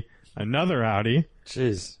Audi, another Audi,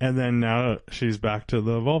 Jeez. and then now she's back to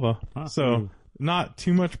the Volvo. So not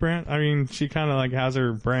too much brand. I mean, she kind of like has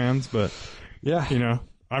her brands, but Yeah. you know,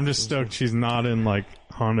 I'm just stoked she's not in like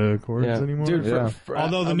Honda Accords Yeah. anymore. Dude, Yeah.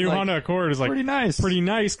 Although the I'm new like- Honda Accord is like Pretty nice. pretty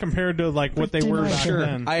nice compared to like what they Pretty were nice. back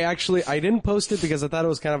then. I didn't post it because I thought it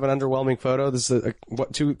was kind of an underwhelming photo. This is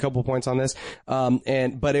a couple points on this.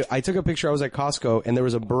 But I took a picture. I was at Costco and there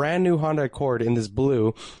was a brand new Honda Accord in this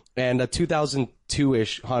blue and a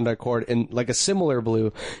 2002-ish Honda Accord in like a similar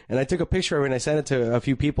blue. And I took a picture of it and I sent it to a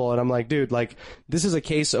few people and I'm like, dude, like this is a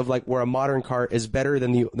case of like where a modern car is better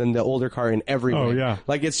than the older car in every way. Oh, yeah.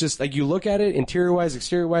 Like it's just like you look at it interior wise,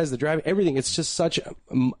 exterior wise, the driving, everything. It's just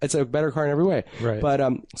it's a better car in every way. Right. But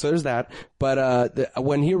so there's that. But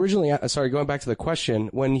when he originally, going back to the question,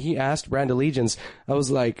 when he asked Brand Allegiance, I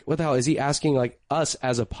was like, what the hell is he asking? Like us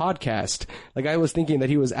as a podcast? Like I was thinking that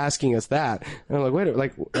he was asking us that, and I'm like, wait,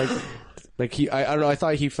 like he, I don't know. I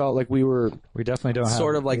thought he felt like we were We definitely don't have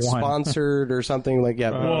sort of like one. sponsored or something. Like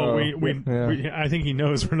Well, we I think he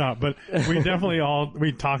knows we're not, but we definitely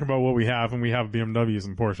we talk about what we have, and we have BMWs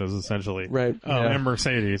and Porsches essentially, Right. And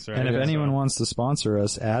Mercedes, right? And if So- anyone wants to sponsor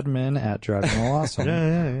us, admin at Driving While Awesome.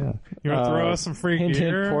 yeah, you want to throw us some free hint,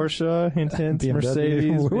 gear? hint, Porsche, hint, BMW,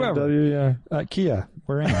 Mercedes, whoever. BMW, yeah. Kia,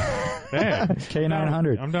 we're in. Yeah,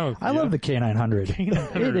 K900. I'm down with I Kia. love the K900.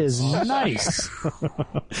 K900 It is is nice.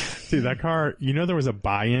 Dude, that car. You know, there was a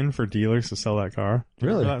buy-in for dealers to sell that car. Do you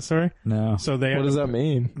Really? remember that story? No, So they What had does that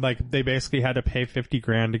mean? like they basically had to pay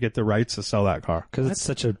 $50,000 to get the rights to sell that car. because it's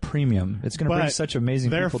such a premium. It's going to bring But such amazing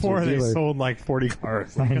people Therefore, to the they dealer. sold like 40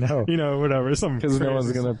 cars. I know. You know, whatever. Because no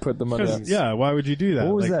one's going to put the money up. Yeah, why would you do that?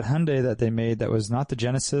 What was Like, that Hyundai that they made that was not the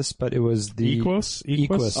Genesis, but it was the Equus?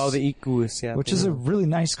 Equus. oh, the Equus, yeah, which is a really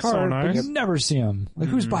nice car, So but nice. you never see them. Like,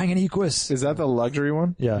 who's buying an Equus? Is that the luxury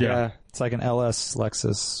one? Yeah. Yeah. It's like an LS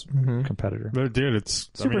Lexus competitor. But dude, it's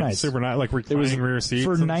Super nice. super nice. Like reclining rear seats.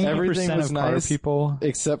 For and- 90% Everything was of car nice. people,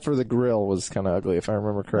 Except for the grill was kind of ugly, if I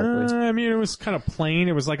remember correctly. I mean, it was kind of plain.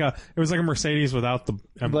 It was like a Mercedes without the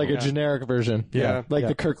Like a generic version. Yeah. Like Yeah.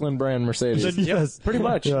 the Kirkland brand Mercedes. yes, pretty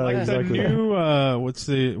much. Yeah, like exactly. the new what's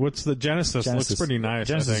the Genesis, looks pretty nice. I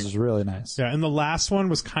Genesis think. is really nice. Yeah, and the last one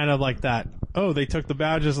was kind of like that. Oh, they took the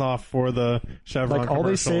badges off for the Chevron. Like all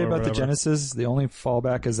they commercial say or about the whatever. Genesis, the only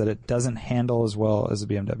fallback is that it doesn't handle as well as a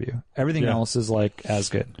BMW. Everything Yeah. else is like as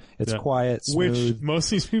good. It's Yeah. quiet, smooth. Which most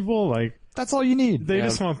of these people like, That's all you need. they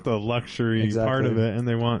just want the luxury Exactly. part of it, and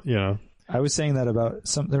they want I was saying that about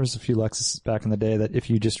there was a few Lexuses back in the day that if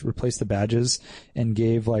you just replaced the badges and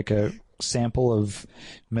gave like a sample of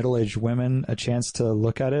middle-aged women a chance to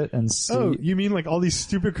look at it and see. Oh, you mean like all these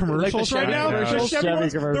stupid commercials right Chevy now? commercials. The Chevy Chevy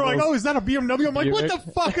ones? They're like, commercials. oh, is that a BMW? I'm like, what the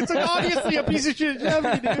fuck? It's like obviously a piece of shit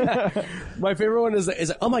Chevy, dude. My favorite one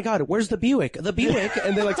is oh my god, where's the Buick? The Buick,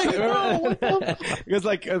 and they like because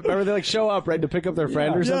like remember they like show up right to pick up their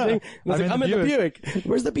friend or something. And it's like, I'm in the Buick.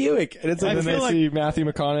 Where's the Buick? And it's like, And then they see Matthew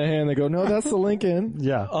McConaughey and they go, no, that's the Lincoln.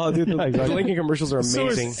 Yeah. oh dude, the Lincoln commercials are So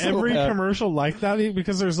amazing. is every commercial like that?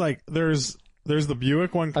 Because there's the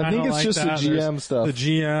Buick one kind of think it's like just the that. GM There's stuff. The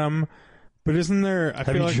GM. But isn't there, I Have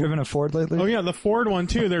feel you like, driven a Ford lately? oh yeah, the Ford one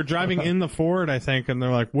too. They're driving in the Ford, I think, and they're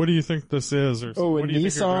like, what do you think this is? Or Oh, what and do you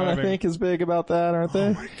think you're Nissan, I driving? think, is big about that, aren't they?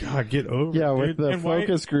 Oh my god, get over Yeah, it, with dude. the And why-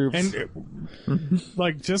 focus groups. And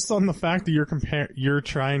like just on the fact that you're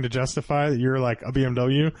trying to justify that you're like a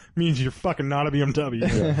BMW means you're fucking not a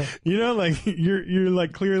BMW. You know, like you're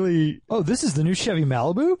like clearly Oh, this is the new Chevy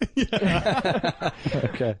Malibu?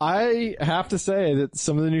 Okay. I have to say that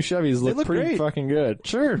some of the new Chevys look look pretty great. fucking good.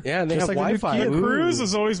 Sure. Yeah, and they Just have like the new Wi-Fi. Kia Ooh. Cruise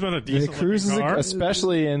has always been a The decent Cruise is, car.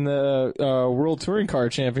 especially in the World Touring Car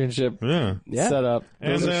Championship Yeah. setup.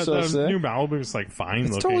 And Those are the, so the sick. new Malibu is like fine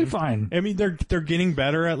It's looking. totally fine. I mean, they're getting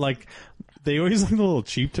better at like, they always look a little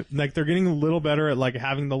cheap. Like they're getting a little better at like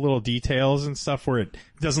having the little details and stuff where it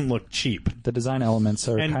doesn't look cheap. The design elements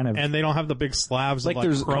are And kind of and they don't have the big slabs Like of like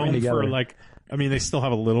there's chrome coming for together. like. I mean, they still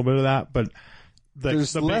have a little bit of that, but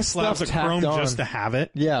There's the big less slabs stuff of chrome tacked on. just to have it.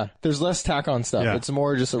 Yeah, there's less tack on stuff. Yeah. It's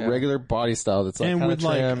more just a regular body style that's like And kind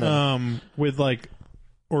of trim. with like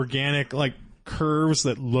organic like curves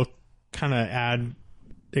that look kind of add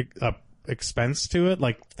a expense to it.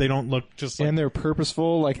 Like they don't look just like And they're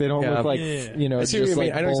purposeful, like they don't Yeah. look like, Yeah. you know, I see what just you mean.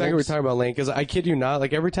 like I know exactly what you're bulbs. talking about, Lane, because I kid you not,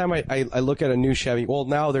 like every time I look at a new Chevy, well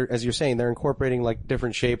now they're, as you're saying, they're incorporating like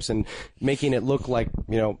different shapes and making it look like,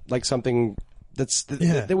 you know, like something that's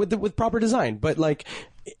with proper design. But like,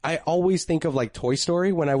 I always think of like Toy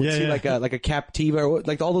Story when I would see like a Captiva or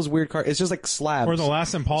like all those weird cars. It's just like slabs. or the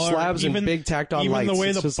last Impala, slabs even, and big tacked on even lights. the way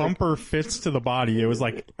It's the just like- bumper fits to the body, it was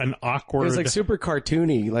like an awkward. it was like super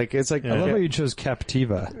cartoony. Like it's like I love how you chose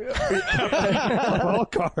Captiva. All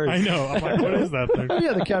cars. I know. I'm like, what is that thing?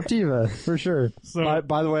 Yeah, the Captiva for sure. So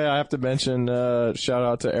By the way, I have to mention, shout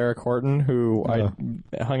out to Eric Horton, who I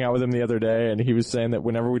hung out with him the other day, and he was saying that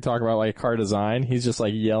whenever we talk about like car design, he's just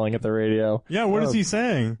like yelling at the radio. yeah, what is he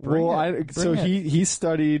saying? He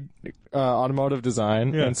studied automotive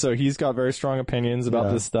design, Yeah. and so he's got very strong opinions about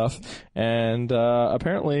Yeah. this stuff. And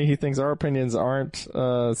apparently, he thinks our opinions aren't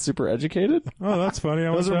super educated. Oh, that's funny.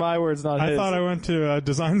 Those are my words, not his. I thought I went to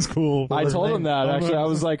design school. I told him that. Oh, Actually, I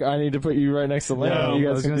was like, I need to put you right next to Lane. Yeah, you I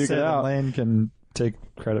guys was can going to duke say it that out. Lane can take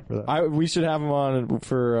credit for that. We should have him on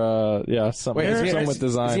for something, Wait, something with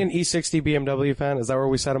design. Is he an E60 BMW fan? Is that where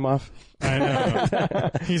we set him off? I know.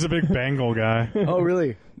 He's a big Bengal guy. Oh,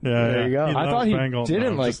 really? Yeah, There you go. He I loves thought he Bengal.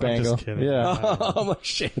 didn't No, like I'm just Bengal. kidding. Yeah. Oh my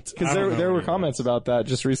shit! Because I don't know there what were he comments about that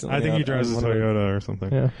just recently. I think he drives a on Twitter. Toyota or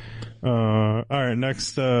something. Yeah. All right.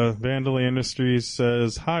 Next, Vandalay Industries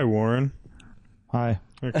says, "Hi, Warren." Hi.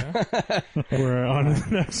 Okay. We're on to the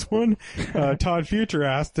next one. Todd Future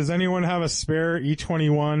asked, "Does anyone have a spare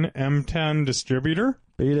E21 M10 distributor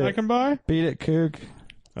Beat I it. can buy?" Beat it, Coog.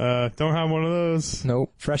 Don't have one of those.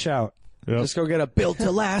 Nope. Fresh out. Yep. Just go get a built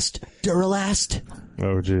to last Duralast.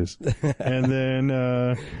 Oh, jeez. And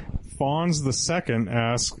then Fawns the Second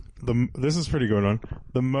asks, this is a pretty good one,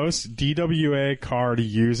 the most DWA car to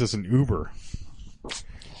use as an Uber.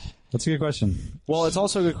 That's a good question. Well, it's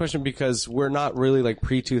also a good question because we're not really like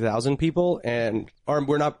pre-2000 people, or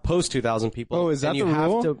we're not post-2000 people. Oh, is that and you the have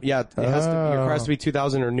rule? to, yeah, it has to. Your car has to be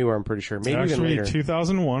 2000 or newer. I'm pretty sure, maybe even Actually, later.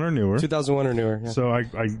 2001 or newer. 2001 or newer. Yeah. So I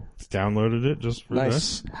downloaded it just for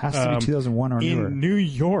Nice. this. Has to be 2001 or newer. In New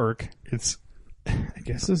York, it's, I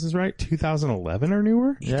guess this is right, 2011 or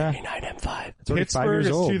newer? Yeah. 39 M5. It's already 5 Pittsburgh years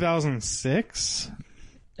is old. 2006.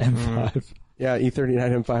 M5. Yeah,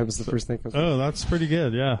 E39 M5 is the first thing. Oh, that's pretty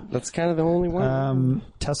good, yeah. That's kind of the only one.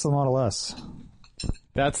 Tesla Model S.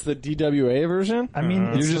 That's the DWA version? I mean,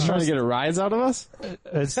 You're just trying to get a rise out of us?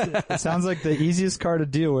 it sounds like the easiest car to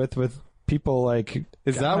deal with people like.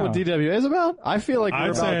 Is that what DWA is about? I feel like we're I'd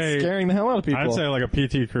about say- scaring the hell out of people. I'd say like a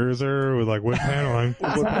PT Cruiser with like wood paneling.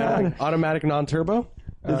 Automatic non-turbo.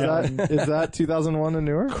 is that 2001 and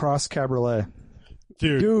newer? Cross Cabriolet.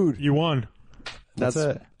 Dude, you won. That's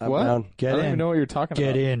it. I'm What? down. Get I don't in. even know what you're talking Get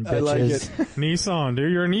about. in, bitches. I like it. Nissan,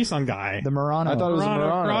 dude, you're a Nissan guy. The Murano. I thought it was a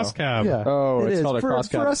Murano. Cross cab. Yeah. Oh, It it's is. called a cross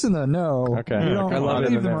For cab. us in the no. Okay. We don't I love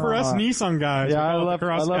leave it. the For us Murano. Nissan guys, Yeah, I we call it left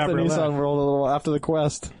cross the cabriolet. Nissan world a little after the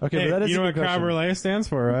Quest. Okay, Hey, but that is you know a what good question. cabriolet stands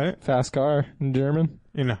for, right? Fast car in German.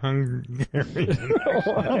 In Hungarian.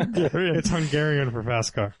 It's Hungarian for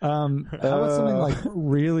fast car. How about something like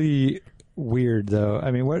really weird though?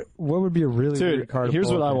 I mean, what would be a really weird Dude, car? To here's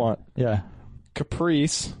pull what up I in? want. Yeah.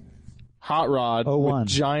 Caprice hot rod 01. with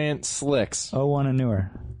giant slicks. 01 and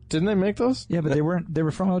newer. Didn't they make those? Yeah, but they weren't. They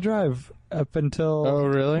were front wheel drive up until. Oh,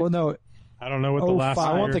 really? Well, no. I don't know what the last.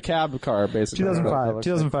 05. I want the cab car, basically. 2005.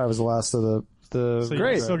 2005 was the last of the. So you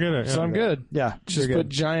Great. can still get it. So yeah. I'm good. Yeah, Just you're put good.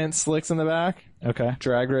 giant slicks in the back, Okay.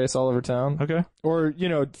 drag race all over town. Okay. Or,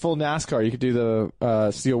 full NASCAR. You could do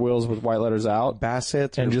the steel wheels with white letters out.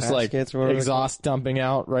 Bassett And or just like Baskets or whatever. exhaust dumping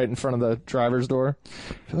out right in front of the driver's door.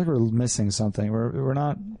 I feel like we're missing something. We're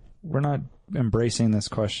not embracing this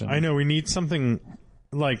question. I know we need something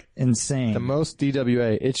like Insane. The most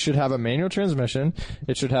DWA. It should have a manual transmission.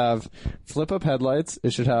 It should have flip-up headlights.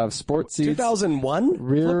 It should have sport seats. 2001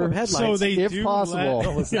 Rear- flip-up headlights. so they if do possible.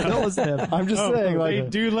 Let, yeah. Don't listen to him. I'm just Oh, saying, like, they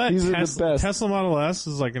do let these are the Tesla, best. Tesla Model S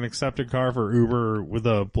is like an accepted car for Uber with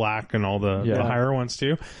the black and all the higher ones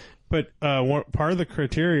too. But part of the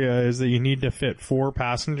criteria is that you need to fit 4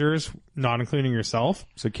 passengers, not including yourself.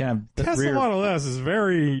 So can't Tesla Model S is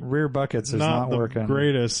very rear buckets is not the working.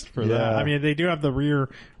 greatest for that. Yeah. I mean, they do have the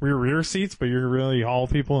rear seats, but you really haul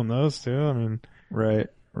people in those too. I mean, Right.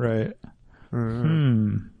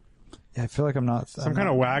 Yeah, I feel like I'm not. some kind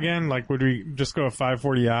of wagon. Like, would we just go a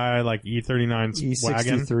 540i, like E39's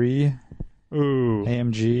wagon? E63 Ooh,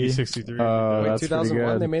 AMG. E63. Oh, Wait, that's pretty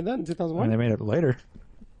 2001? good. They made that in And 2001? they made it later.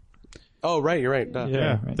 Oh, right. You're right. Duh.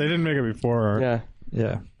 yeah, right. they didn't make it before. Yeah.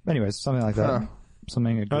 Yeah. Anyways, something like that. Huh.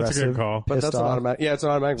 Something aggressive. That's a good call. But Pissed that's an off. automatic. Yeah, it's an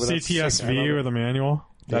automatic. But that's sick. I love CTSV it. with a manual.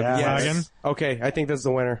 Yeah. Wagon. Okay, I think that's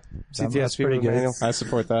the winner. That's CTSV pretty with good. manual. I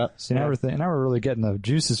support that. See, now we're really getting the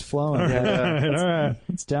juices flowing. All right.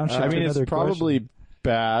 Let's downshift I to mean, it's another probably question.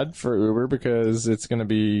 bad for Uber because it's going to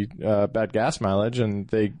be bad gas mileage, and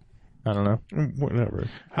I don't know. Whatever.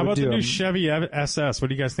 How Would about the do new a- Chevy SS? What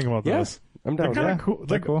do you guys think about Yeah, those? I'm They're down. kind Yeah. of cool.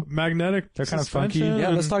 They're Like cool. magnetic. They're kinda funky. suspension Yeah,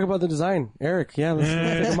 let's talk about the design, Eric. Yeah, let's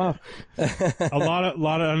take them off. a lot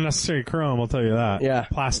of unnecessary chrome. I'll tell you that. Yeah.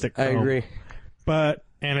 Plastic I chrome. agree.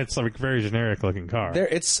 And it's like a very generic looking car.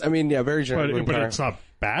 Very generic. But it's not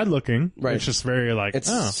bad looking. Right. It's just very like It's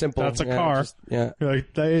oh, simple. That's a Yeah, car. yeah, You're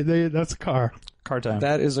like that's a car. Car time.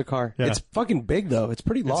 that is a car. Yeah. It's fucking big though. It's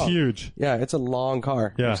pretty long. It's huge. Yeah, it's a long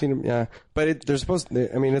car. Yeah. I've seen them. Yeah, but they're supposed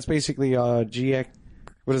to. I mean, it's basically GX.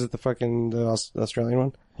 What is it? The Australian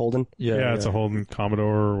one, Holden. Yeah, it's a Holden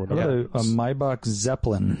Commodore or How whatever. about a Maybach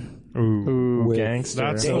Zeppelin. Ooh. Ooh, With- gangster.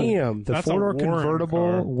 That's Damn. The That's a four-door Warren convertible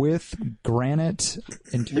car. with granite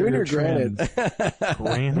interior You and your trim. granite.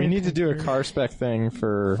 Granite? We need to do a car spec thing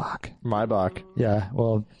for Fuck. Maybach. Yeah,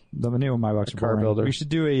 well, the new Maybach's car boring. builder. We should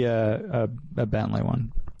do a Bentley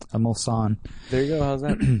one, a Mulsanne. There you go. How's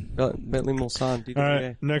that? Bentley Mulsanne. DWA. All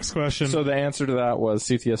right, next question. So the answer to that was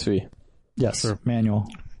CTSV. Yes, Sure. manual.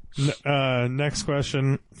 Next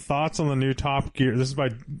question. Thoughts on the new Top Gear? This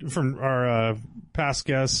is from our past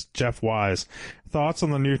guest, Jeff Wise. Thoughts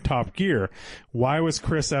on the new Top Gear? Why was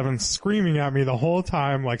Chris Evans screaming at me the whole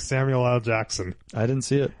time like Samuel L. Jackson? I didn't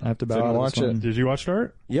see it. I have to bow Didn't out of watch this one. it. Did you watch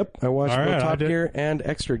it? Yep, I watched All both right, I Top did. Gear and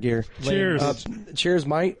Extra Gear. Cheers. Cheers,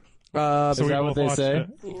 Mike. So Is we that what both they watched say? it.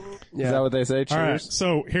 Yeah. Is that what they say? All right. Cheers.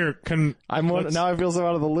 So here, Now I feel so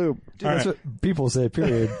out of the loop. Dude, All that's right. what people say,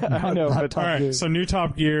 period. I know, but Top all right. Gear. So new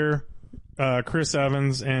Top Gear. Chris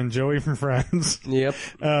Evans and Joey from Friends. Yep.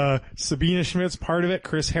 Sabina Schmidt's part of it.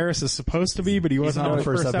 Chris Harris is supposed to be, but he wasn't not on in the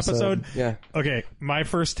the first first episode. episode. Yeah. Okay, my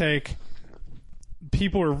first take.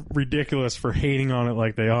 People are ridiculous for hating on it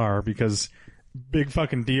like they are because big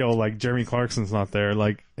fucking deal. Like Jeremy Clarkson's not there.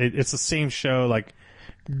 Like it's the same show. Like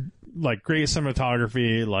great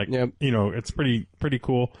cinematography. Like Yep. it's pretty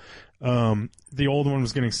cool. The old one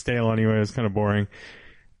was getting stale anyway. It was kind of boring.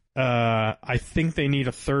 I think they need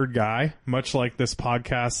a third guy, much like this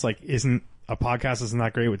podcast. Isn't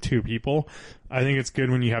that great with two people. I think it's good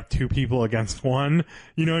when you have two people against one,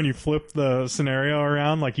 and you flip the scenario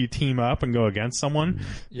around, like you team up and go against someone.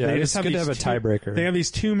 Yeah, They it's just good to have a these tiebreaker. They have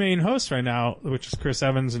these two main hosts right now, which is Chris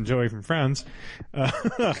Evans and Joey from Friends.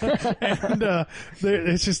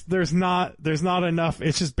 It's just, there's not enough.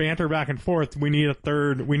 It's just banter back and forth. We need a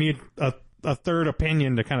third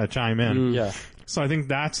opinion to kind of chime in. Yeah. So I think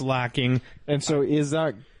that's lacking. And so is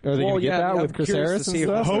that, are they Well, going to get yeah, that I'm with Chris curious Harris to and see if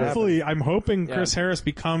stuff? that's what Hopefully, I'm hoping Yeah. Chris Harris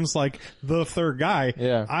becomes like the third guy.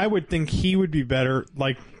 Yeah. I would think he would be better.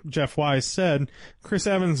 Like Jeff Wise said, Chris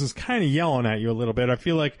Evans is kind of yelling at you a little bit. I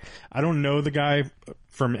feel like I don't know the guy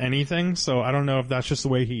from anything, so I don't know if that's just the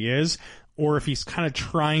way he is, or if he's kind of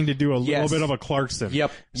trying to do a little Yes. bit of a Clarkson.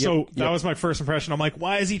 Yep. So that Yep. was my first impression. I'm like,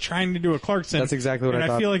 why is he trying to do a Clarkson? That's exactly what and I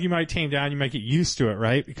thought. feel like you might tame down, you might get used to it,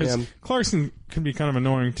 right? Because Yeah. Clarkson can be kind of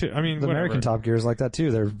annoying too. I mean, The whatever. American Top Gear is like that too.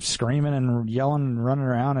 They're screaming and yelling and running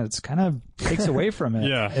around, and it's kind of takes away from it.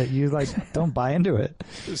 Yeah. You don't buy into it.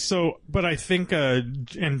 So, but I think,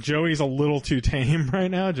 and Joey's a little too tame right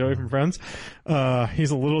now, Joey from Friends.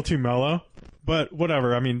 He's a little too mellow, but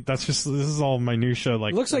whatever. I mean, this is all minutia.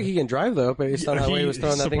 Like, It looks like he can drive though, based on how he was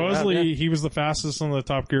throwing that thing around. supposedly Yeah. he was the fastest on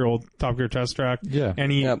the old Top Gear test track. Yeah.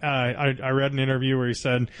 And he, Yep. I read an interview where he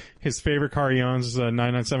said his favorite car he owns is a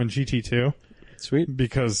 997 GT2 Sweet.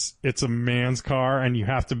 because it's a man's car and you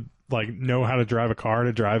have to know how to drive a car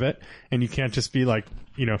to drive it, and you can't just be like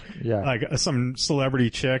some celebrity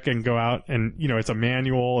chick and go out and it's a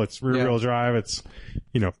manual, it's rear wheel drive, it's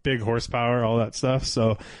big horsepower, all that stuff.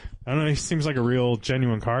 So I don't know, he seems like a real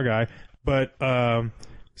genuine car guy. But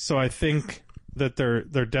so I think that they're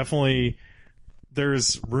definitely,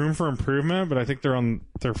 there's room for improvement, but I think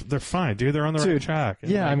they're fine, dude. They're on the right track.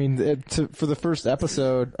 Yeah, I mean, for the first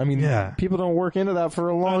episode, I mean, Yeah. people don't work into that for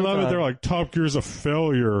a long I time. love it. They're like, Top Gear's a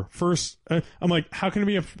failure. First, I'm like, how can it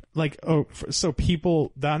be so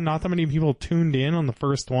people, not that many people tuned in on the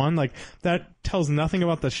first one? Like, that tells nothing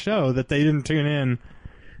about the show that they didn't tune in.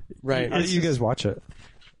 Right. How did you guys watch it?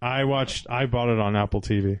 I bought it on Apple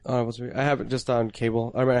TV. I have it just on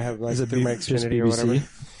cable. I mean, I have Is it through my just Xfinity or BBC? whatever.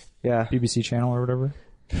 Yeah. BBC channel or whatever?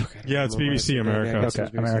 Yeah, it's BBC America. Yeah, it's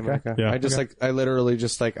Okay, BBC America. Yeah. I just I literally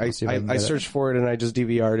just like I see if I can get it. searched for it and I just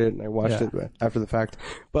DVR'd it and I watched Yeah. it after the fact.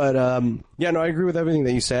 But yeah, no, I agree with everything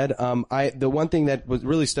that you said. The one thing that was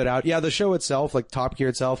really stood out, yeah, the show itself, like Top Gear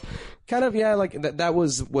itself, kind of, yeah, like that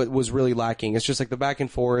was what was really lacking. It's just like the back and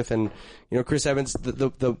forth, and you know, Chris Evans,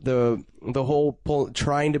 the whole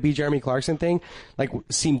trying to be Jeremy Clarkson thing, like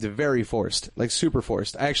seemed very forced, like super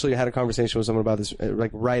forced. I actually had a conversation with someone about this,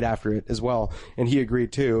 like right after it as well, and he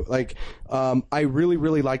agreed too. Like, I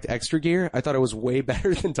really liked Extra Gear. I thought it was way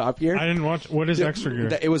better than Top Gear. I didn't watch. What is Extra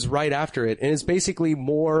Gear? It was right after it, and it's basically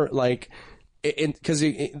more like. Because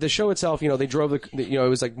the show itself, you know, they drove you know, it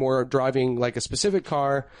was like more driving like a specific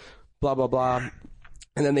car, blah blah blah,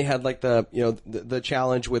 and then they had like the, you know, the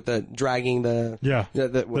challenge with the dragging the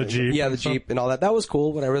Jeep, yeah, the Jeep and all that. That was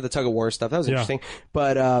cool. Whatever, the tug of war stuff, that was interesting.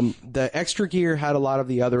 But the Extra Gear had a lot of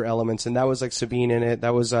the other elements, and that was like Sabine in it.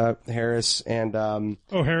 That was Harris and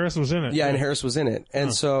Harris was in it. yeah, and Harris was in it,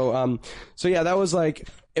 and so yeah, that was like.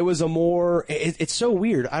 It was a more, it's so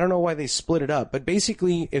weird. I don't know why they split it up, but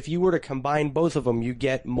basically, if you were to combine both of them, you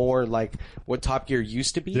get more like what Top Gear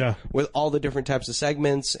used to be, Yeah. with all the different types of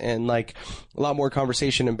segments and like a lot more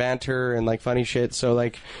conversation and banter and like funny shit. So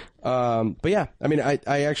like, but yeah, I mean, I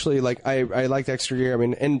actually like, I liked Extra Gear. I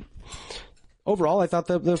mean, and overall, I thought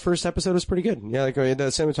the first episode was pretty good. Yeah, like the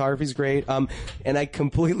cinematography's great. And I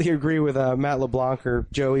completely agree with Matt LeBlanc, or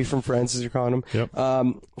Joey from Friends, as you're calling him.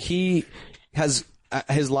 Yep. He has.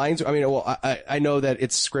 His lines, I mean, well, I know that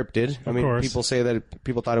it's scripted. I mean, course. people say that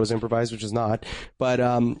people thought it was improvised, which is not. But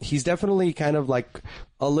he's definitely kind of like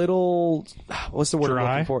a little, what's the word I'm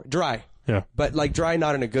Dry? looking for? Dry. Yeah. But like dry,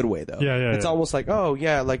 not in a good way, though. Yeah. It's almost like, oh,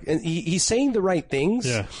 yeah, like, and he's saying the right things.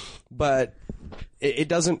 Yeah. But it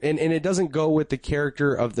doesn't, and it doesn't go with the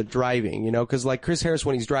character of the driving, you know, because like Chris Harris,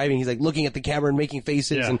 when he's driving, he's like looking at the camera and making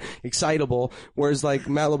faces Yeah. and excitable, whereas like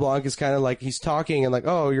Matt LeBlanc is kind of like, he's talking and like,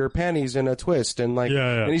 oh, your panties in a twist, and like,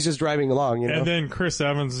 Yeah. and he's just driving along, you know. And then Chris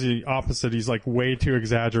Evans, the opposite. He's like way too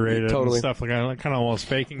exaggerated Totally. and stuff, like kind of almost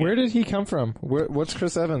faking Where it. did he come from? What's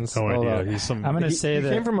Chris Evans? No all idea. about? He's some. I'm going to He say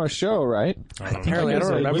that. came from a show, right? Apparently, I don't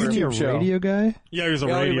remember. Wasn't he a YouTube show. radio guy? Yeah, he was a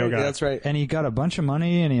Yeah, radio guy. That's right. And he got a bunch of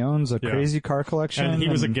money, and he owns a Yeah. crazy car collection. And he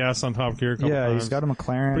was a guest on Top Gear. A couple Yeah, times. he's got a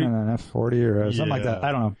McLaren Pretty- and an F40 or something like Yeah. that.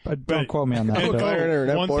 I don't know. Don't But- quote me on that. and- but- McLaren or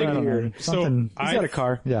an one F40 thing- I don't know. or- Something. I- He's got a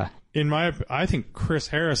car. Yeah. I think Chris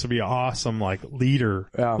Harris would be an awesome like leader,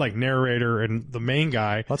 Yeah. like narrator, and the main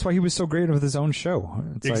guy. That's why he was so great with his own show.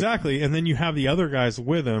 It's like, Exactly. And then you have the other guys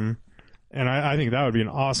with him. And I think that would be an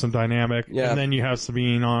awesome dynamic. Yeah. And then you have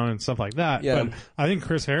Sabine on and stuff like that. Yeah. But I think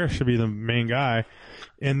Chris Harris should be the main guy.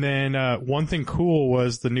 And then one thing cool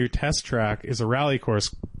was the new test track is a rally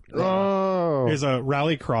course. Oh. Is a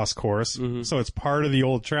rallycross course. Mm-hmm. So it's part of the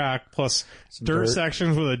old track plus dirt dirt.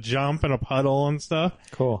 sections with a jump and a puddle and stuff.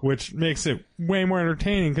 Cool. Which makes it way more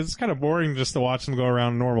entertaining because it's kind of boring just to watch them go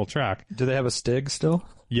around a normal track. Do they have a Stig still?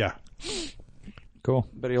 Yeah. Cool.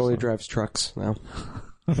 But he only drives trucks now.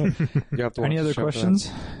 You have to watch Any the other show for that.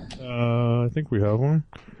 questions? I think we have one.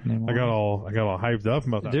 Anymore? I got all hyped up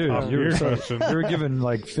about that Dude, Top you were, Gear so, question. you were giving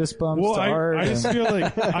like fist bumps Well, to Art. I just and- feel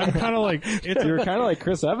like I'm kind of like it's You're kind of like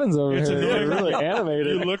Chris Evans over It's here. annoying. You're really You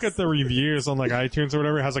animated. look at the reviews on like iTunes or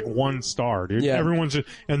whatever, it has like 1 star, dude. Yeah. Everyone's just,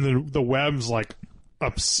 and the web's like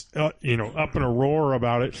up in a roar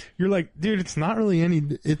about it. You're like, dude, it's not really any.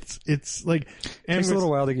 It's like, and Takes a little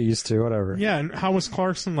while to get used to. Whatever. yeah. And how was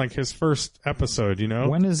Clarkson like his first episode? You know,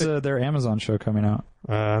 When is their Amazon show coming out?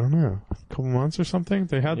 I don't know, a couple months or something.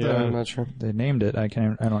 They had Yeah, I'm the not sure. They named it. I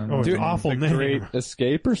can't. I don't know. oh, it's the an name. awful The name. Great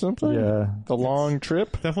Escape or something? Yeah. The Long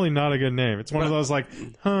Trip? Definitely not a good name. It's one of those like,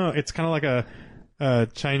 it's kind of like a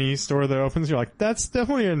Chinese store that opens. You're like, that's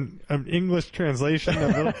definitely an English translation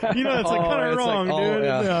of it. You know, it's like Oh, kind of it's like, wrong, oh, dude.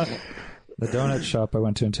 yeah. The donut shop I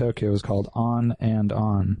went to in Tokyo was called On and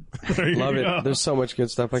On. There you Love go. it. There's so much good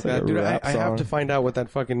stuff like like that, a dude. I rap have song. to find out what that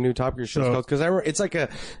fucking new Top Gear show's So- called, because it's like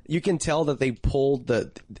you can tell that they pulled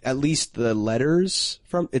at least the letters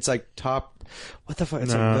from. It's like top. What the fuck?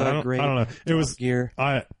 It's No, like I the don't- great. I don't know. It Top was- Gear,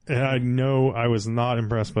 I know I was not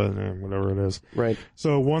impressed by the name, whatever it is. right?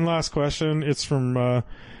 So one last question. It's from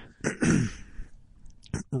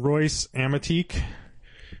Royce Amatique.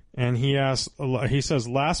 And he says,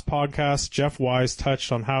 last podcast, Jeff Wise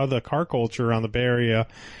touched on how the car culture around the Bay Area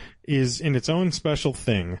is in its own special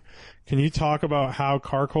thing. Can you talk about how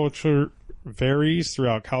car culture varies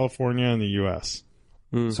throughout California and the U.S.?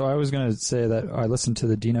 So I was going to say that I listened to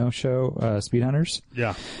the Dino show, Speed Hunters,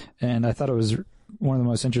 Yeah. and I thought it was one of the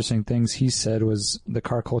most interesting things he said was the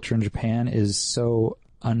car culture in Japan is so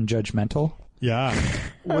unjudgmental. Yeah.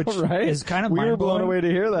 which Right? is kind of we were blown mind-blowing. away to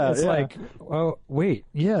hear that. It's yeah. like, oh, wait,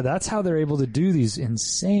 yeah, that's how they're able to do these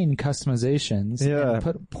insane customizations. Yeah.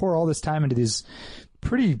 And pour all this time into these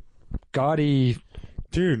pretty gaudy,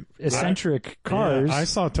 Dude. eccentric cars. Yeah, I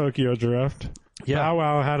saw Tokyo Drift. Yeah. Bow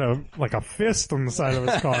Wow had a fist on the side of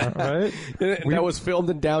his car. right? That was filmed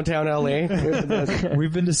in downtown LA.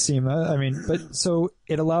 We've been to SEMA. I mean, but so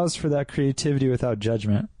it allows for that creativity without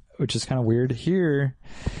judgment, which is kind of weird. Here,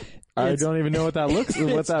 I don't even know what that looks, what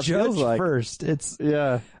it's that feels judged like. first. It's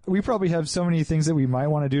Yeah. we probably have so many things that we might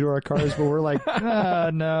want to do to our cars, but we're like,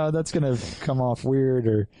 no, that's gonna come off weird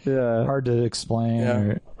or Yeah. hard to explain. Yeah.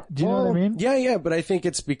 Or, do you know what I mean? Yeah, but I think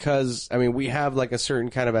it's because, I mean, we have like a certain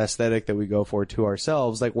kind of aesthetic that we go for to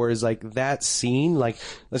ourselves, like, whereas like that scene, like,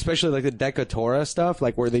 especially like the Decatura stuff,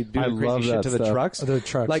 like where they do I the love crazy shit that to the stuff. trucks. The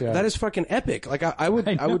trucks, like, yeah. that is fucking epic. Like, I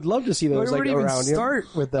would love to see those Where like would even around. you know? start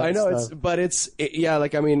with that I know, stuff? yeah,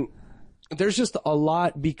 like, I mean, there's just a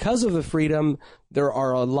lot, because of the freedom, there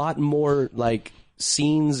are a lot more like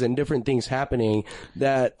scenes and different things happening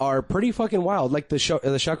that are pretty fucking wild. Like the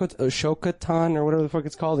Shokotan or whatever the fuck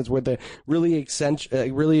it's called. It's where the really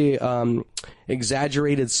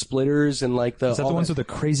exaggerated splitters and like the Is that the ones with the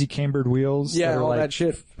crazy cambered wheels? Yeah, that are all like that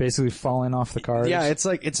shit. Basically falling off the cars. Yeah, it's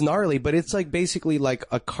like, it's gnarly, but it's like basically like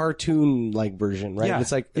a cartoon like version, right?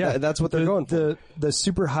 It's like, that's what they're going for. The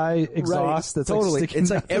super high exhaust that's totally. like sticking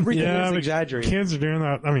It's like out. everything Yeah, is the exaggerated. kids are doing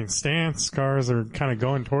that. I mean, stance cars are kind of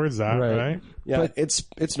going towards that, Right. right? Yeah, but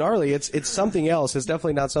it's gnarly. It's something else. It's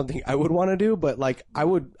definitely not something I would want to do, but like I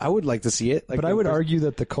would like to see it. Like, But I would argue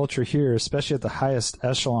that the culture here, especially at the highest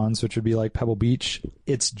echelons, which would be like Pebble Beach,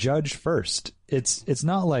 it's judge first. It's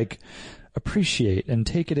not like appreciate and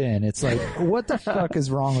take it in. It's like, what the fuck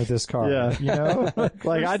is wrong with this car? Yeah. You know?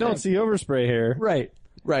 Like, I don't see overspray here. Right.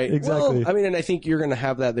 Right. Exactly. Well, I mean, and I think you're going to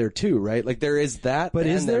have that there too, right? Like there is that, But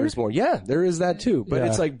and is there? There's more. Yeah, there is that too. But Yeah.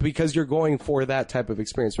 it's like because you're going for that type of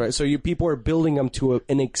experience, right? So people are building them to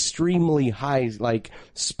an extremely high like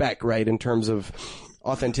spec, right, in terms of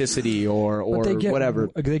authenticity or whatever.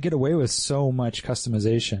 They get away with so much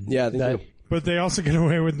customization. Yeah, they do. But they also get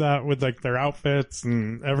away with that with like their outfits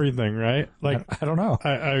and everything, right? Like, I don't know.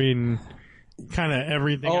 I mean, kind of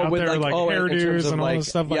everything out with there, like in terms hairdos of and all like, this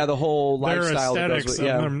stuff. yeah, like, the whole their lifestyle that goes aesthetics with,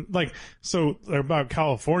 yeah. of them, like, so about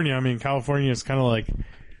California. I mean, California is kind of like,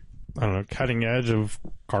 I don't know, cutting edge of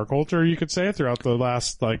car culture, you could say, throughout the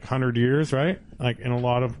last like 100 years, right? Like in a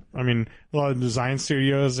lot of design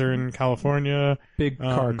studios are in California. Big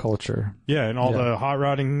car culture. Yeah, and all Yeah. the hot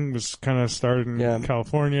rodding was kind of started in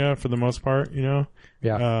California for the most part, you know.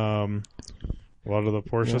 Yeah. A lot of the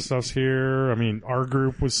Porsche stuff's here. I mean, our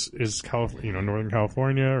group is Northern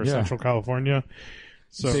California or Yeah. Central California.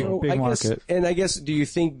 So Big I guess, market. and I guess, do you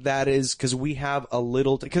think that is because we have a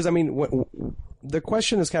little? Because I mean, the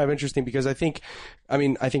question is kind of interesting because I think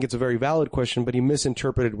it's a very valid question, but he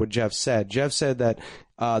misinterpreted what Jeff said. Jeff said that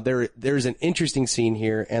there's an interesting scene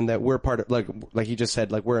here, and that we're part of like he just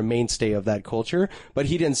said, like we're a mainstay of that culture. But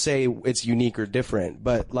he didn't say it's unique or different.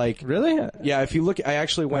 But like, Really? yeah, if you look, I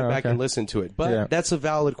actually went back and listened to it. But that's a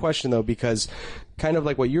valid question though, because kind of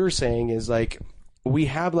like what you're saying is like, we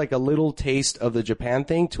have like a little taste of the Japan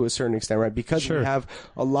thing to a certain extent, right? Because we have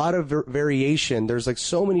a lot of variation. There's like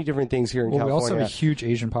so many different things here in Well, we California. also have a huge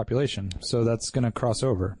Asian population, so that's going to cross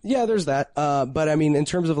over. Yeah, there's that. But I mean, in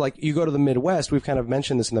terms of like, you go to the Midwest, we've kind of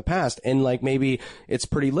mentioned this in the past, and like maybe it's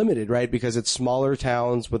pretty limited, right? Because it's smaller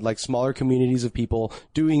towns with like smaller communities of people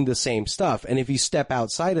doing the same stuff. And if you step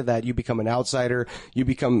outside of that, you become an outsider. You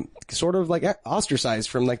become sort of like ostracized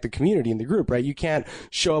from like the community and the group, right? You can't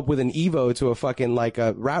show up with an Evo to a fucking like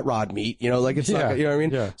a rat rod meet, you know, like it's not, you know what I mean?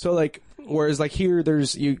 Yeah. So like, whereas like here,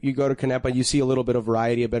 there's, you go to Canepa, you see a little bit of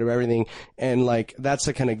variety, a bit of everything. And like, that's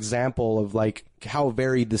like an example of like how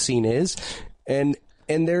varied the scene is. And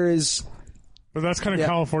there is, but that's kind of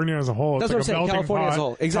California as a whole. It's That's like what I'm saying, a melting California pot. as a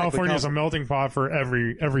whole. Exactly. California is a melting pot for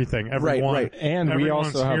everything, everyone. right. And we Everyone's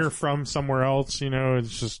also have- here from somewhere else. You know,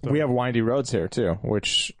 it's just We have windy roads here too,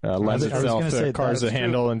 which lends I was itself gonna to say cars that's that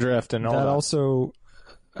handle and drift and all That that. also,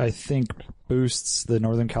 I think, boosts the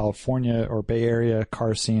Northern California or Bay Area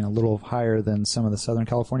car scene a little higher than some of the Southern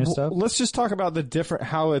California stuff. Let's just talk about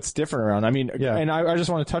how it's different around. I mean, and I just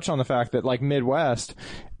want to touch on the fact that like Midwest,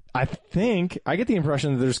 I think I get the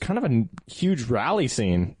impression that there's kind of a huge rally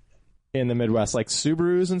scene in the Midwest, like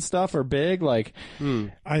Subarus and stuff are big. Like,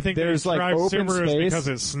 I think there's they like drive open Subarus space because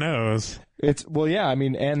it snows. it's, well, yeah, I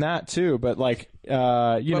mean, and that too, but like, But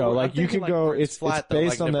I'm you thinking, could go. where It's flat, though,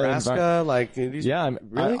 based like on Nebraska, like these, Yeah,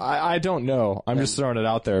 really? I don't know. I'm just throwing it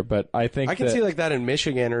out there, but I think I can see like that in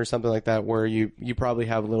Michigan or something like that, where you probably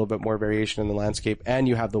have a little bit more variation in the landscape and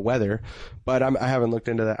you have the weather. But I haven't looked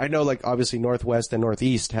into that. I know, like, obviously Northwest and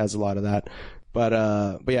Northeast has a lot of that. But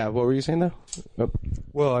yeah, what were you saying though? Oh.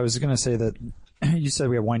 Well, I was going to say that you said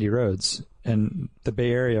we have windy roads in the Bay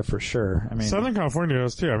Area for sure. I mean, Southern California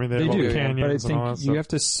does too. I mean, they have all do, the but I canyons and all that think stuff. you have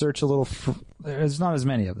to search a little. There's not as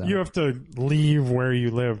many of them. You have to leave where you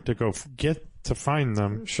live to go get to find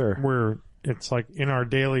them. Sure. Where it's like in our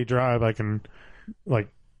daily drive, I don't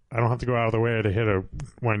have to go out of the way to hit a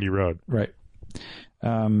windy road. Right.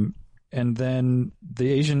 And then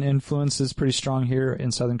the Asian influence is pretty strong here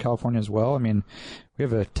in Southern California as well. I mean, we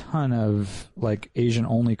have a ton of like Asian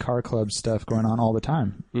only car club stuff going on all the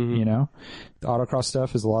time. Mm-hmm. You know, the autocross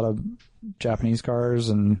stuff is a lot of Japanese cars,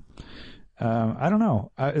 and I don't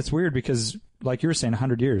know. It's weird because, like you were saying,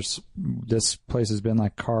 100 years, this place has been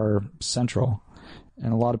like car central.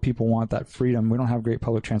 And a lot of people want that freedom. We don't have great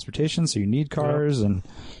public transportation, so you need cars. And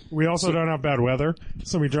We also don't have bad weather,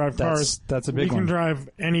 so we drive cars. That's a big We can one. drive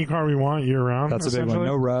any car we want year round. That's a big one. essentially.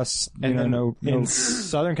 No rust. And then no. in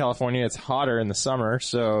Southern California, it's hotter in the summer,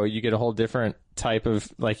 so you get a whole different type of,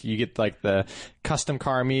 like, you get like the custom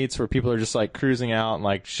car meets where people are just like cruising out and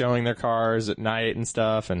like showing their cars at night and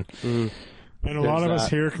stuff. And And a lot of There's us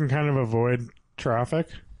that. here can kind of avoid traffic,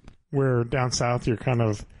 where down south you're kind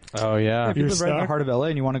of oh yeah, If you live right in the stuck. heart of LA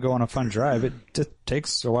and you want to go on a fun drive, it just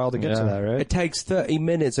takes a while to get to Yeah. that, right? It takes 30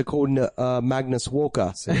 minutes, according to Magnus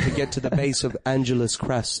Walker, to get to the base of Angeles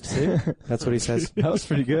Crest. That's what he says. that was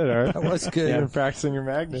pretty good. All right, That was good. You've been practicing your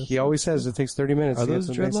Magnus. He always says it takes 30 minutes Are to get those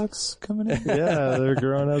to the base. dreadlocks coming in? Yeah, they're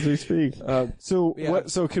growing as we speak. So yeah. what?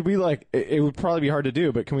 So could we like? It would probably be hard to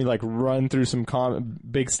do, but can we like run through some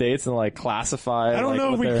big states and like classify? I don't like, know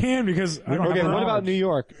if what we they're- can because I don't Okay, have what about New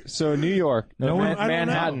York? So New York, No one- I don't know.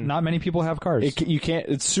 Manhattan. Not many people have cars. You can't.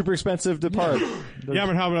 It's super expensive to park. Yeah,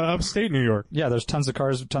 but how about upstate New York? Yeah, there's tons of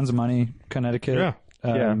cars, tons of money. Connecticut. Yeah.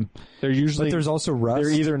 Yeah. They're usually. But there's also rust.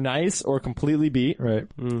 they're either nice or completely beat. Right.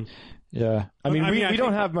 Yeah. I mean, I we think-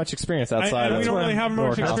 don't have much experience outside. And we of don't really have much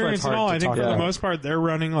North Carolina. experience at all. I think for the most part they're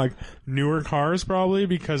running like newer cars probably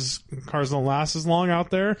because cars don't last as long out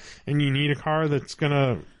there, and you need a car that's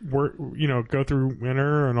gonna work, go through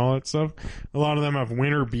winter and all that stuff. A lot of them have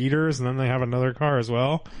winter beaters, and then they have another car as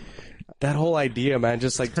well. That whole idea, man,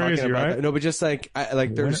 just like crazy, talking about right? that. No, but just like,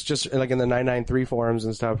 there's just like in the 993 forums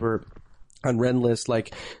and stuff or on Renlist,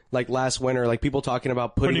 like last winter, like people talking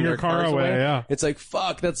about putting Putting their your car cars away, yeah. It's like,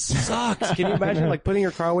 fuck, that sucks. Can you imagine like putting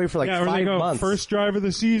your car away for like Yeah, or they 5 go months? first drive of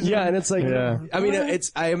the season. Yeah, and it's like, Yeah. I mean,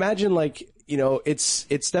 I imagine like,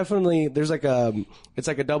 it's definitely, there's like it's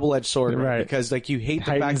like a double-edged sword, right? Right. Because like you hate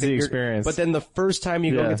the Heightens fact that the you're, experience. but then the first time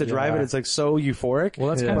you go Yeah. get to drive it, it's like so euphoric. Well,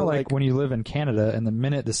 that's kind of like when you live in Canada and the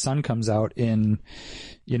minute the sun comes out in,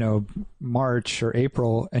 March or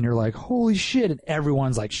April and you're like, holy shit. And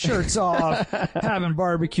everyone's like shirts off, having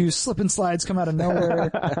barbecue, slip and slides come out of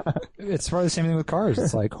nowhere. It's probably the same thing with cars.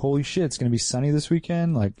 It's like, holy shit, it's going to be sunny this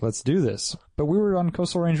weekend. Like, let's do this. But we were on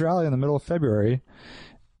Coastal Range Rally in the middle of February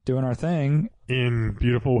doing our thing in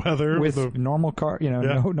beautiful weather with a- normal car,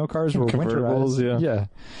 no cars were Convertibles, winterized. yeah.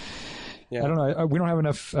 I don't know. We don't have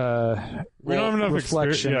enough, we don't have enough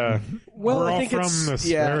reflection. experience. Yeah. Well, We're I all think from it's this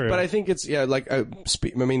yeah, area. but I think it's I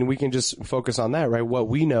mean, we can just focus on that, right? What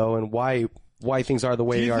we know and why things are the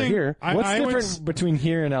way Do they you are think- here. What's I would different between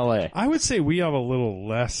here and LA? I would say we have a little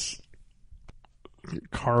less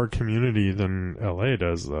car community than LA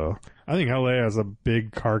does, though. I think LA has a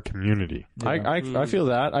big car community. I feel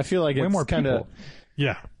that. I feel like Way it's more kind of. people.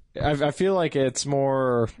 Yeah. I feel like it's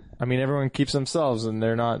more. I mean, everyone keeps themselves, and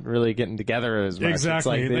they're not really getting together as much. Exactly.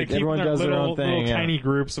 It's like They keep everyone their does their own thing. little yeah. tiny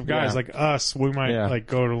groups of guys Yeah. like us. We might Yeah. like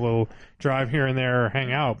go to a little drive here and there or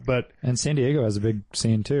hang out, but And San Diego has a big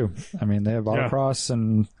scene too. I mean, they have autocross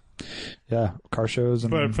and car shows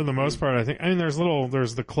and for the most part, I mean, there's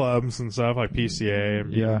the clubs and stuff like PCA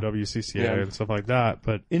and Yeah. WCCA Yeah. and stuff like that.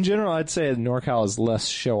 But In general, I'd say NorCal is less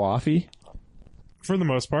show-offy. for the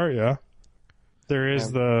most part, yeah, there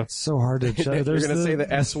is the it's so hard to judge. You're gonna say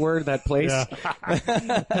the S word, that place.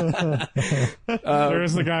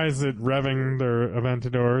 there's the guys that revving their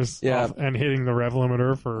Aventadors Yeah. off and hitting the rev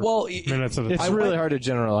limiter for Well, minutes at a It's time. really hard to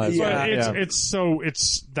generalize. Yeah. But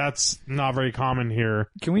it's that's not very common here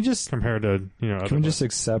Can we just compared to other can we just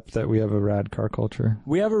accept that we have a rad car culture?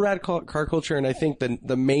 We have a rad car culture, and I think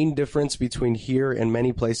the main difference between here and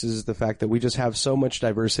many places is the fact that we just have so much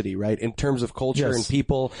diversity, right, in terms of culture Yes. and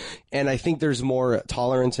people. And I think there's more more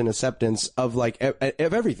tolerance and acceptance of like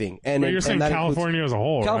of everything. And But you're saying that California as a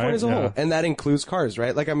whole, California right? as a whole, Yeah. and that includes cars,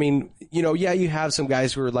 right? Like, I mean, you know, yeah, you have some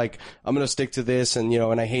guys who are like, I'm going to stick to this, and you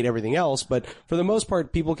know, and I hate everything else. But for the most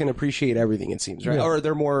part, people can appreciate everything. It seems, right? Or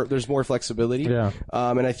there's more flexibility. Yeah.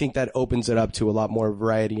 And I think that opens it up to a lot more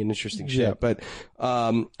variety and interesting shit. But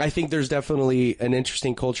I think there's definitely an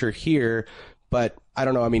interesting culture here. But I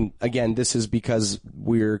don't know. I mean, again, this is because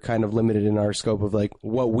we're kind of limited in our scope of like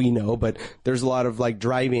what we know, but there's a lot of like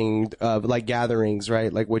driving, like gatherings,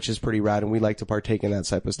 right? Like, which is pretty rad, and we like to partake in that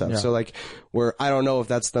type of stuff. So like, I don't know if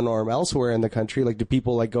that's the norm elsewhere in the country. Like, do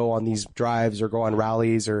people like go on these drives or go on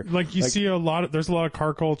rallies or Like you see there's a lot of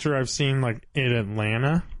car culture I've seen like in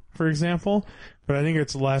Atlanta, for example, but I think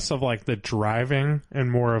it's less of like the driving and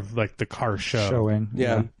more of like the car Showing.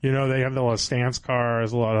 yeah. You know, they have a lot of stance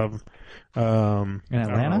cars, a lot of In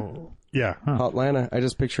Atlanta? Yeah. Atlanta. I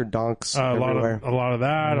just pictured donks A lot everywhere. of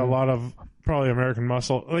that, a lot of probably American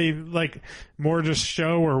Muscle, like more just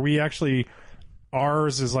show where we actually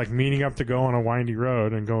ours is like meeting up to go on a windy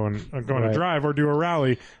road and going to drive or do a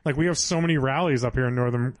rally. Like we have so many rallies up here in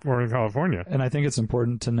Northern California. And I think it's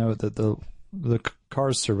important to note that the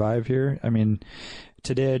cars survive here. I mean,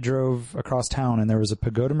 today I drove across town and there was a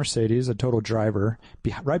Pagoda Mercedes, a total driver.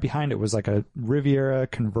 Right behind it was like a Riviera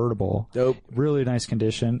convertible. Dope. Really nice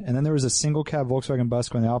condition. And then there was a single cab Volkswagen bus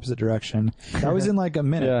going the opposite direction. That was in like a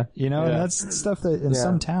minute, Yeah. you know, Yeah. and that's stuff that in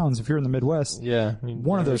some towns, if you're in the Midwest, Yeah.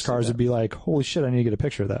 one of those cars would be like, holy shit, I need to get a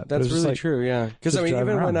picture of that. But it That's was just really like, true, yeah. Because I just mean,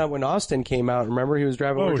 driving even around. when Austin came out, remember he was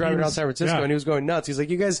driving. We were driving around San Francisco, and he was going nuts. He's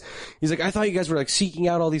like, I thought you guys were like seeking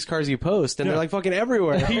out all these cars you post, and they're like fucking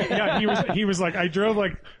everywhere. He was like, I drove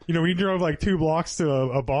like, you know, we drove like 2 blocks to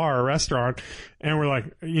a bar, a restaurant, and we're like,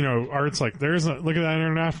 you know, Art's like, look at that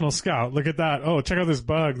International Scout, look at that, oh, check out this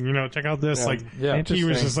Bug, you know, check out this, like, he was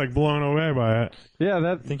Interesting. just like blown away by it. Yeah,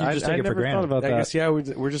 that think you just take I it for never granted. thought about I that.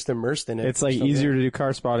 guess we're just immersed in it. It's like So, easier yeah. to do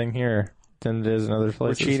car spotting here than it is in other We're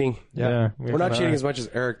places. cheating. Yeah, We're not cheating as much as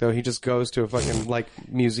Eric though. He just goes to a fucking like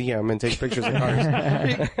museum and takes pictures of cars.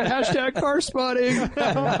 hashtag car spotting.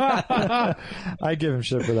 I give him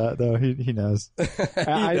shit for that though. He knows.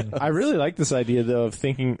 I really like this idea though of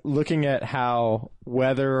looking at how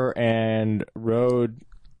weather and road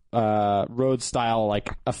style like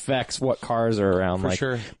affects what cars are around. For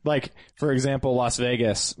sure. Like for example, Las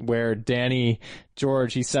Vegas, where Danny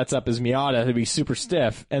George, he sets up his Miata to be super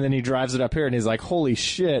stiff, and then he drives it up here, and he's like, "Holy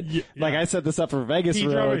shit! Like I set this up for Vegas He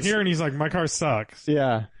roads." drove it here and he's like, my car sucks.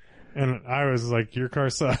 Yeah. And I was like, your car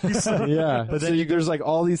sucks. Yeah, but then there's like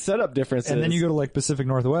all these setup differences, And then you go to like Pacific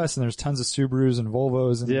Northwest, and there's tons of Subarus and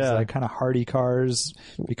Volvos, and these Yeah. like kind of hardy cars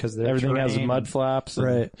because they're everything has terrain. mud flaps, and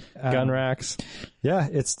Right. gun racks. Yeah,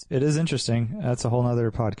 it is interesting. That's a whole nother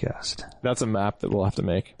podcast. That's a map that we'll have to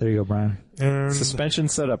make. There you go, Brian. And Suspension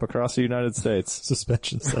setup across the United States.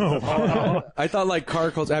 Suspension Oh, stuff. I thought like car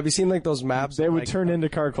culture. Have you seen like those maps? They would like, turn into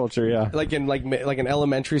car culture, yeah. like in like an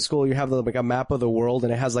elementary school. You have like a map of the world,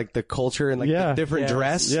 and it has like the culture and like Yeah. the different Yes.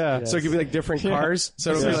 dress. Yeah. So it could be like different cars.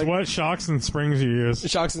 So it'll this be is like what shocks and springs you use.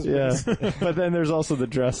 shocks and Yeah, springs. but then there's also the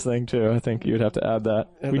dress thing too. I think you'd have to add that.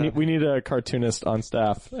 We need a cartoonist on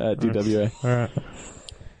staff at DWA. All right.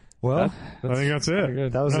 Well, I think that's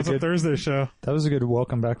it. That was That's a a good Thursday show. that was a good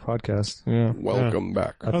welcome back podcast. Yeah, Welcome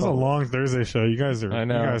back. That was a long Thursday show. You guys are. I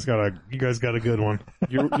know. You guys got a good one.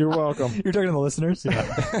 you're welcome. You're talking to the listeners.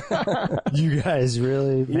 Yeah. You guys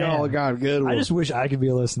really. Y'all Man, got a good one. I just wish I could be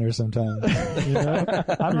a listener sometime. You know?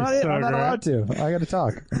 I'm not great. allowed to. I got to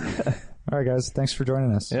talk. All right, guys. Thanks for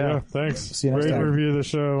joining us. Yeah. Thanks. See you next Rate time. and review the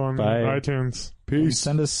show on Bye. iTunes. And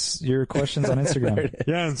send us your questions on Instagram.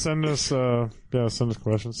 Yeah, and send us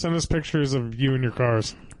questions. Send us pictures of you and your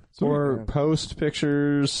cars. Or post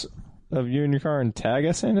pictures of you and your car and tag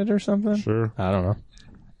us in it or something. Sure. I don't know.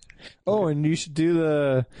 Oh, and you should do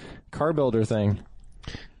the car builder thing.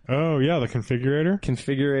 Oh yeah, the configurator.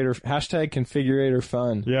 Configurator #configurator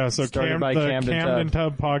fun. Yeah, so Started by the Camden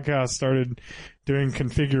Tub podcast started doing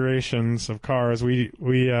configurations of cars. We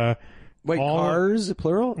Wait, all- cars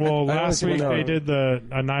plural? well I don't last think week know. they did the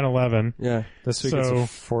 911. Yeah. This week So- it's a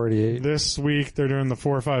 488 This week they're doing the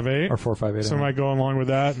 458. or 458. So we might go along with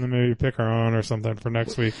that and then maybe pick our own or something for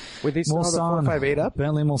next week. Wait, they still have the Mulsanne. 458 up?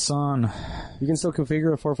 Bentley Mulsanne. You can still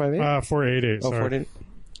configure a 458? 488. Oh, Sorry. 488.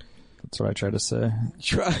 That's what I tried to say.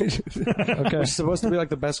 Tried. Okay. It's supposed to be like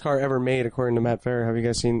the best car ever made, according to Matt Farah. Have you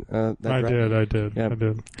guys seen that? I did. Yeah. I did.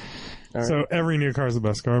 All right. So every new car is the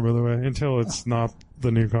best car, by the way, until it's not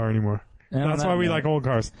the new car anymore. And on That's that why we note- like old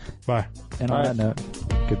cars. Bye. And on that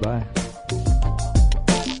note, goodbye.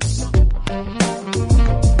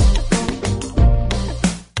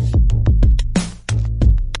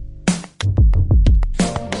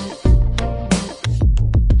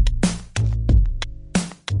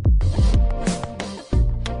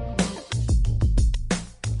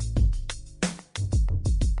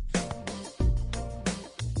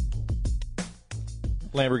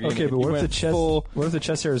 Lamborghini. Okay, but He what if went the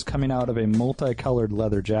chest hair is coming out of a multicolored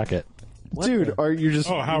leather jacket? Dude, are you just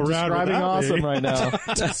Oh, how rad would describing that be? awesome right now?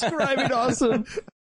 Describing awesome.